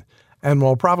 2021. And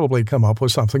we'll probably come up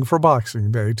with something for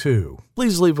Boxing Day, too.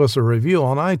 Please leave us a review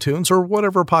on iTunes or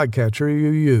whatever podcatcher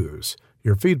you use.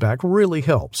 Your feedback really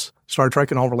helps. Star Trek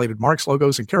and all related marks,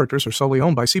 logos, and characters are solely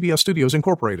owned by CBS Studios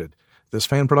Incorporated. This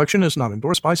fan production is not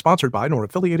endorsed by, sponsored by, nor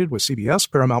affiliated with CBS,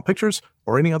 Paramount Pictures,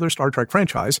 or any other Star Trek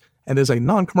franchise, and is a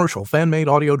non-commercial fan-made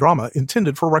audio drama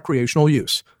intended for recreational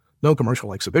use. No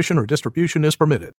commercial exhibition or distribution is permitted.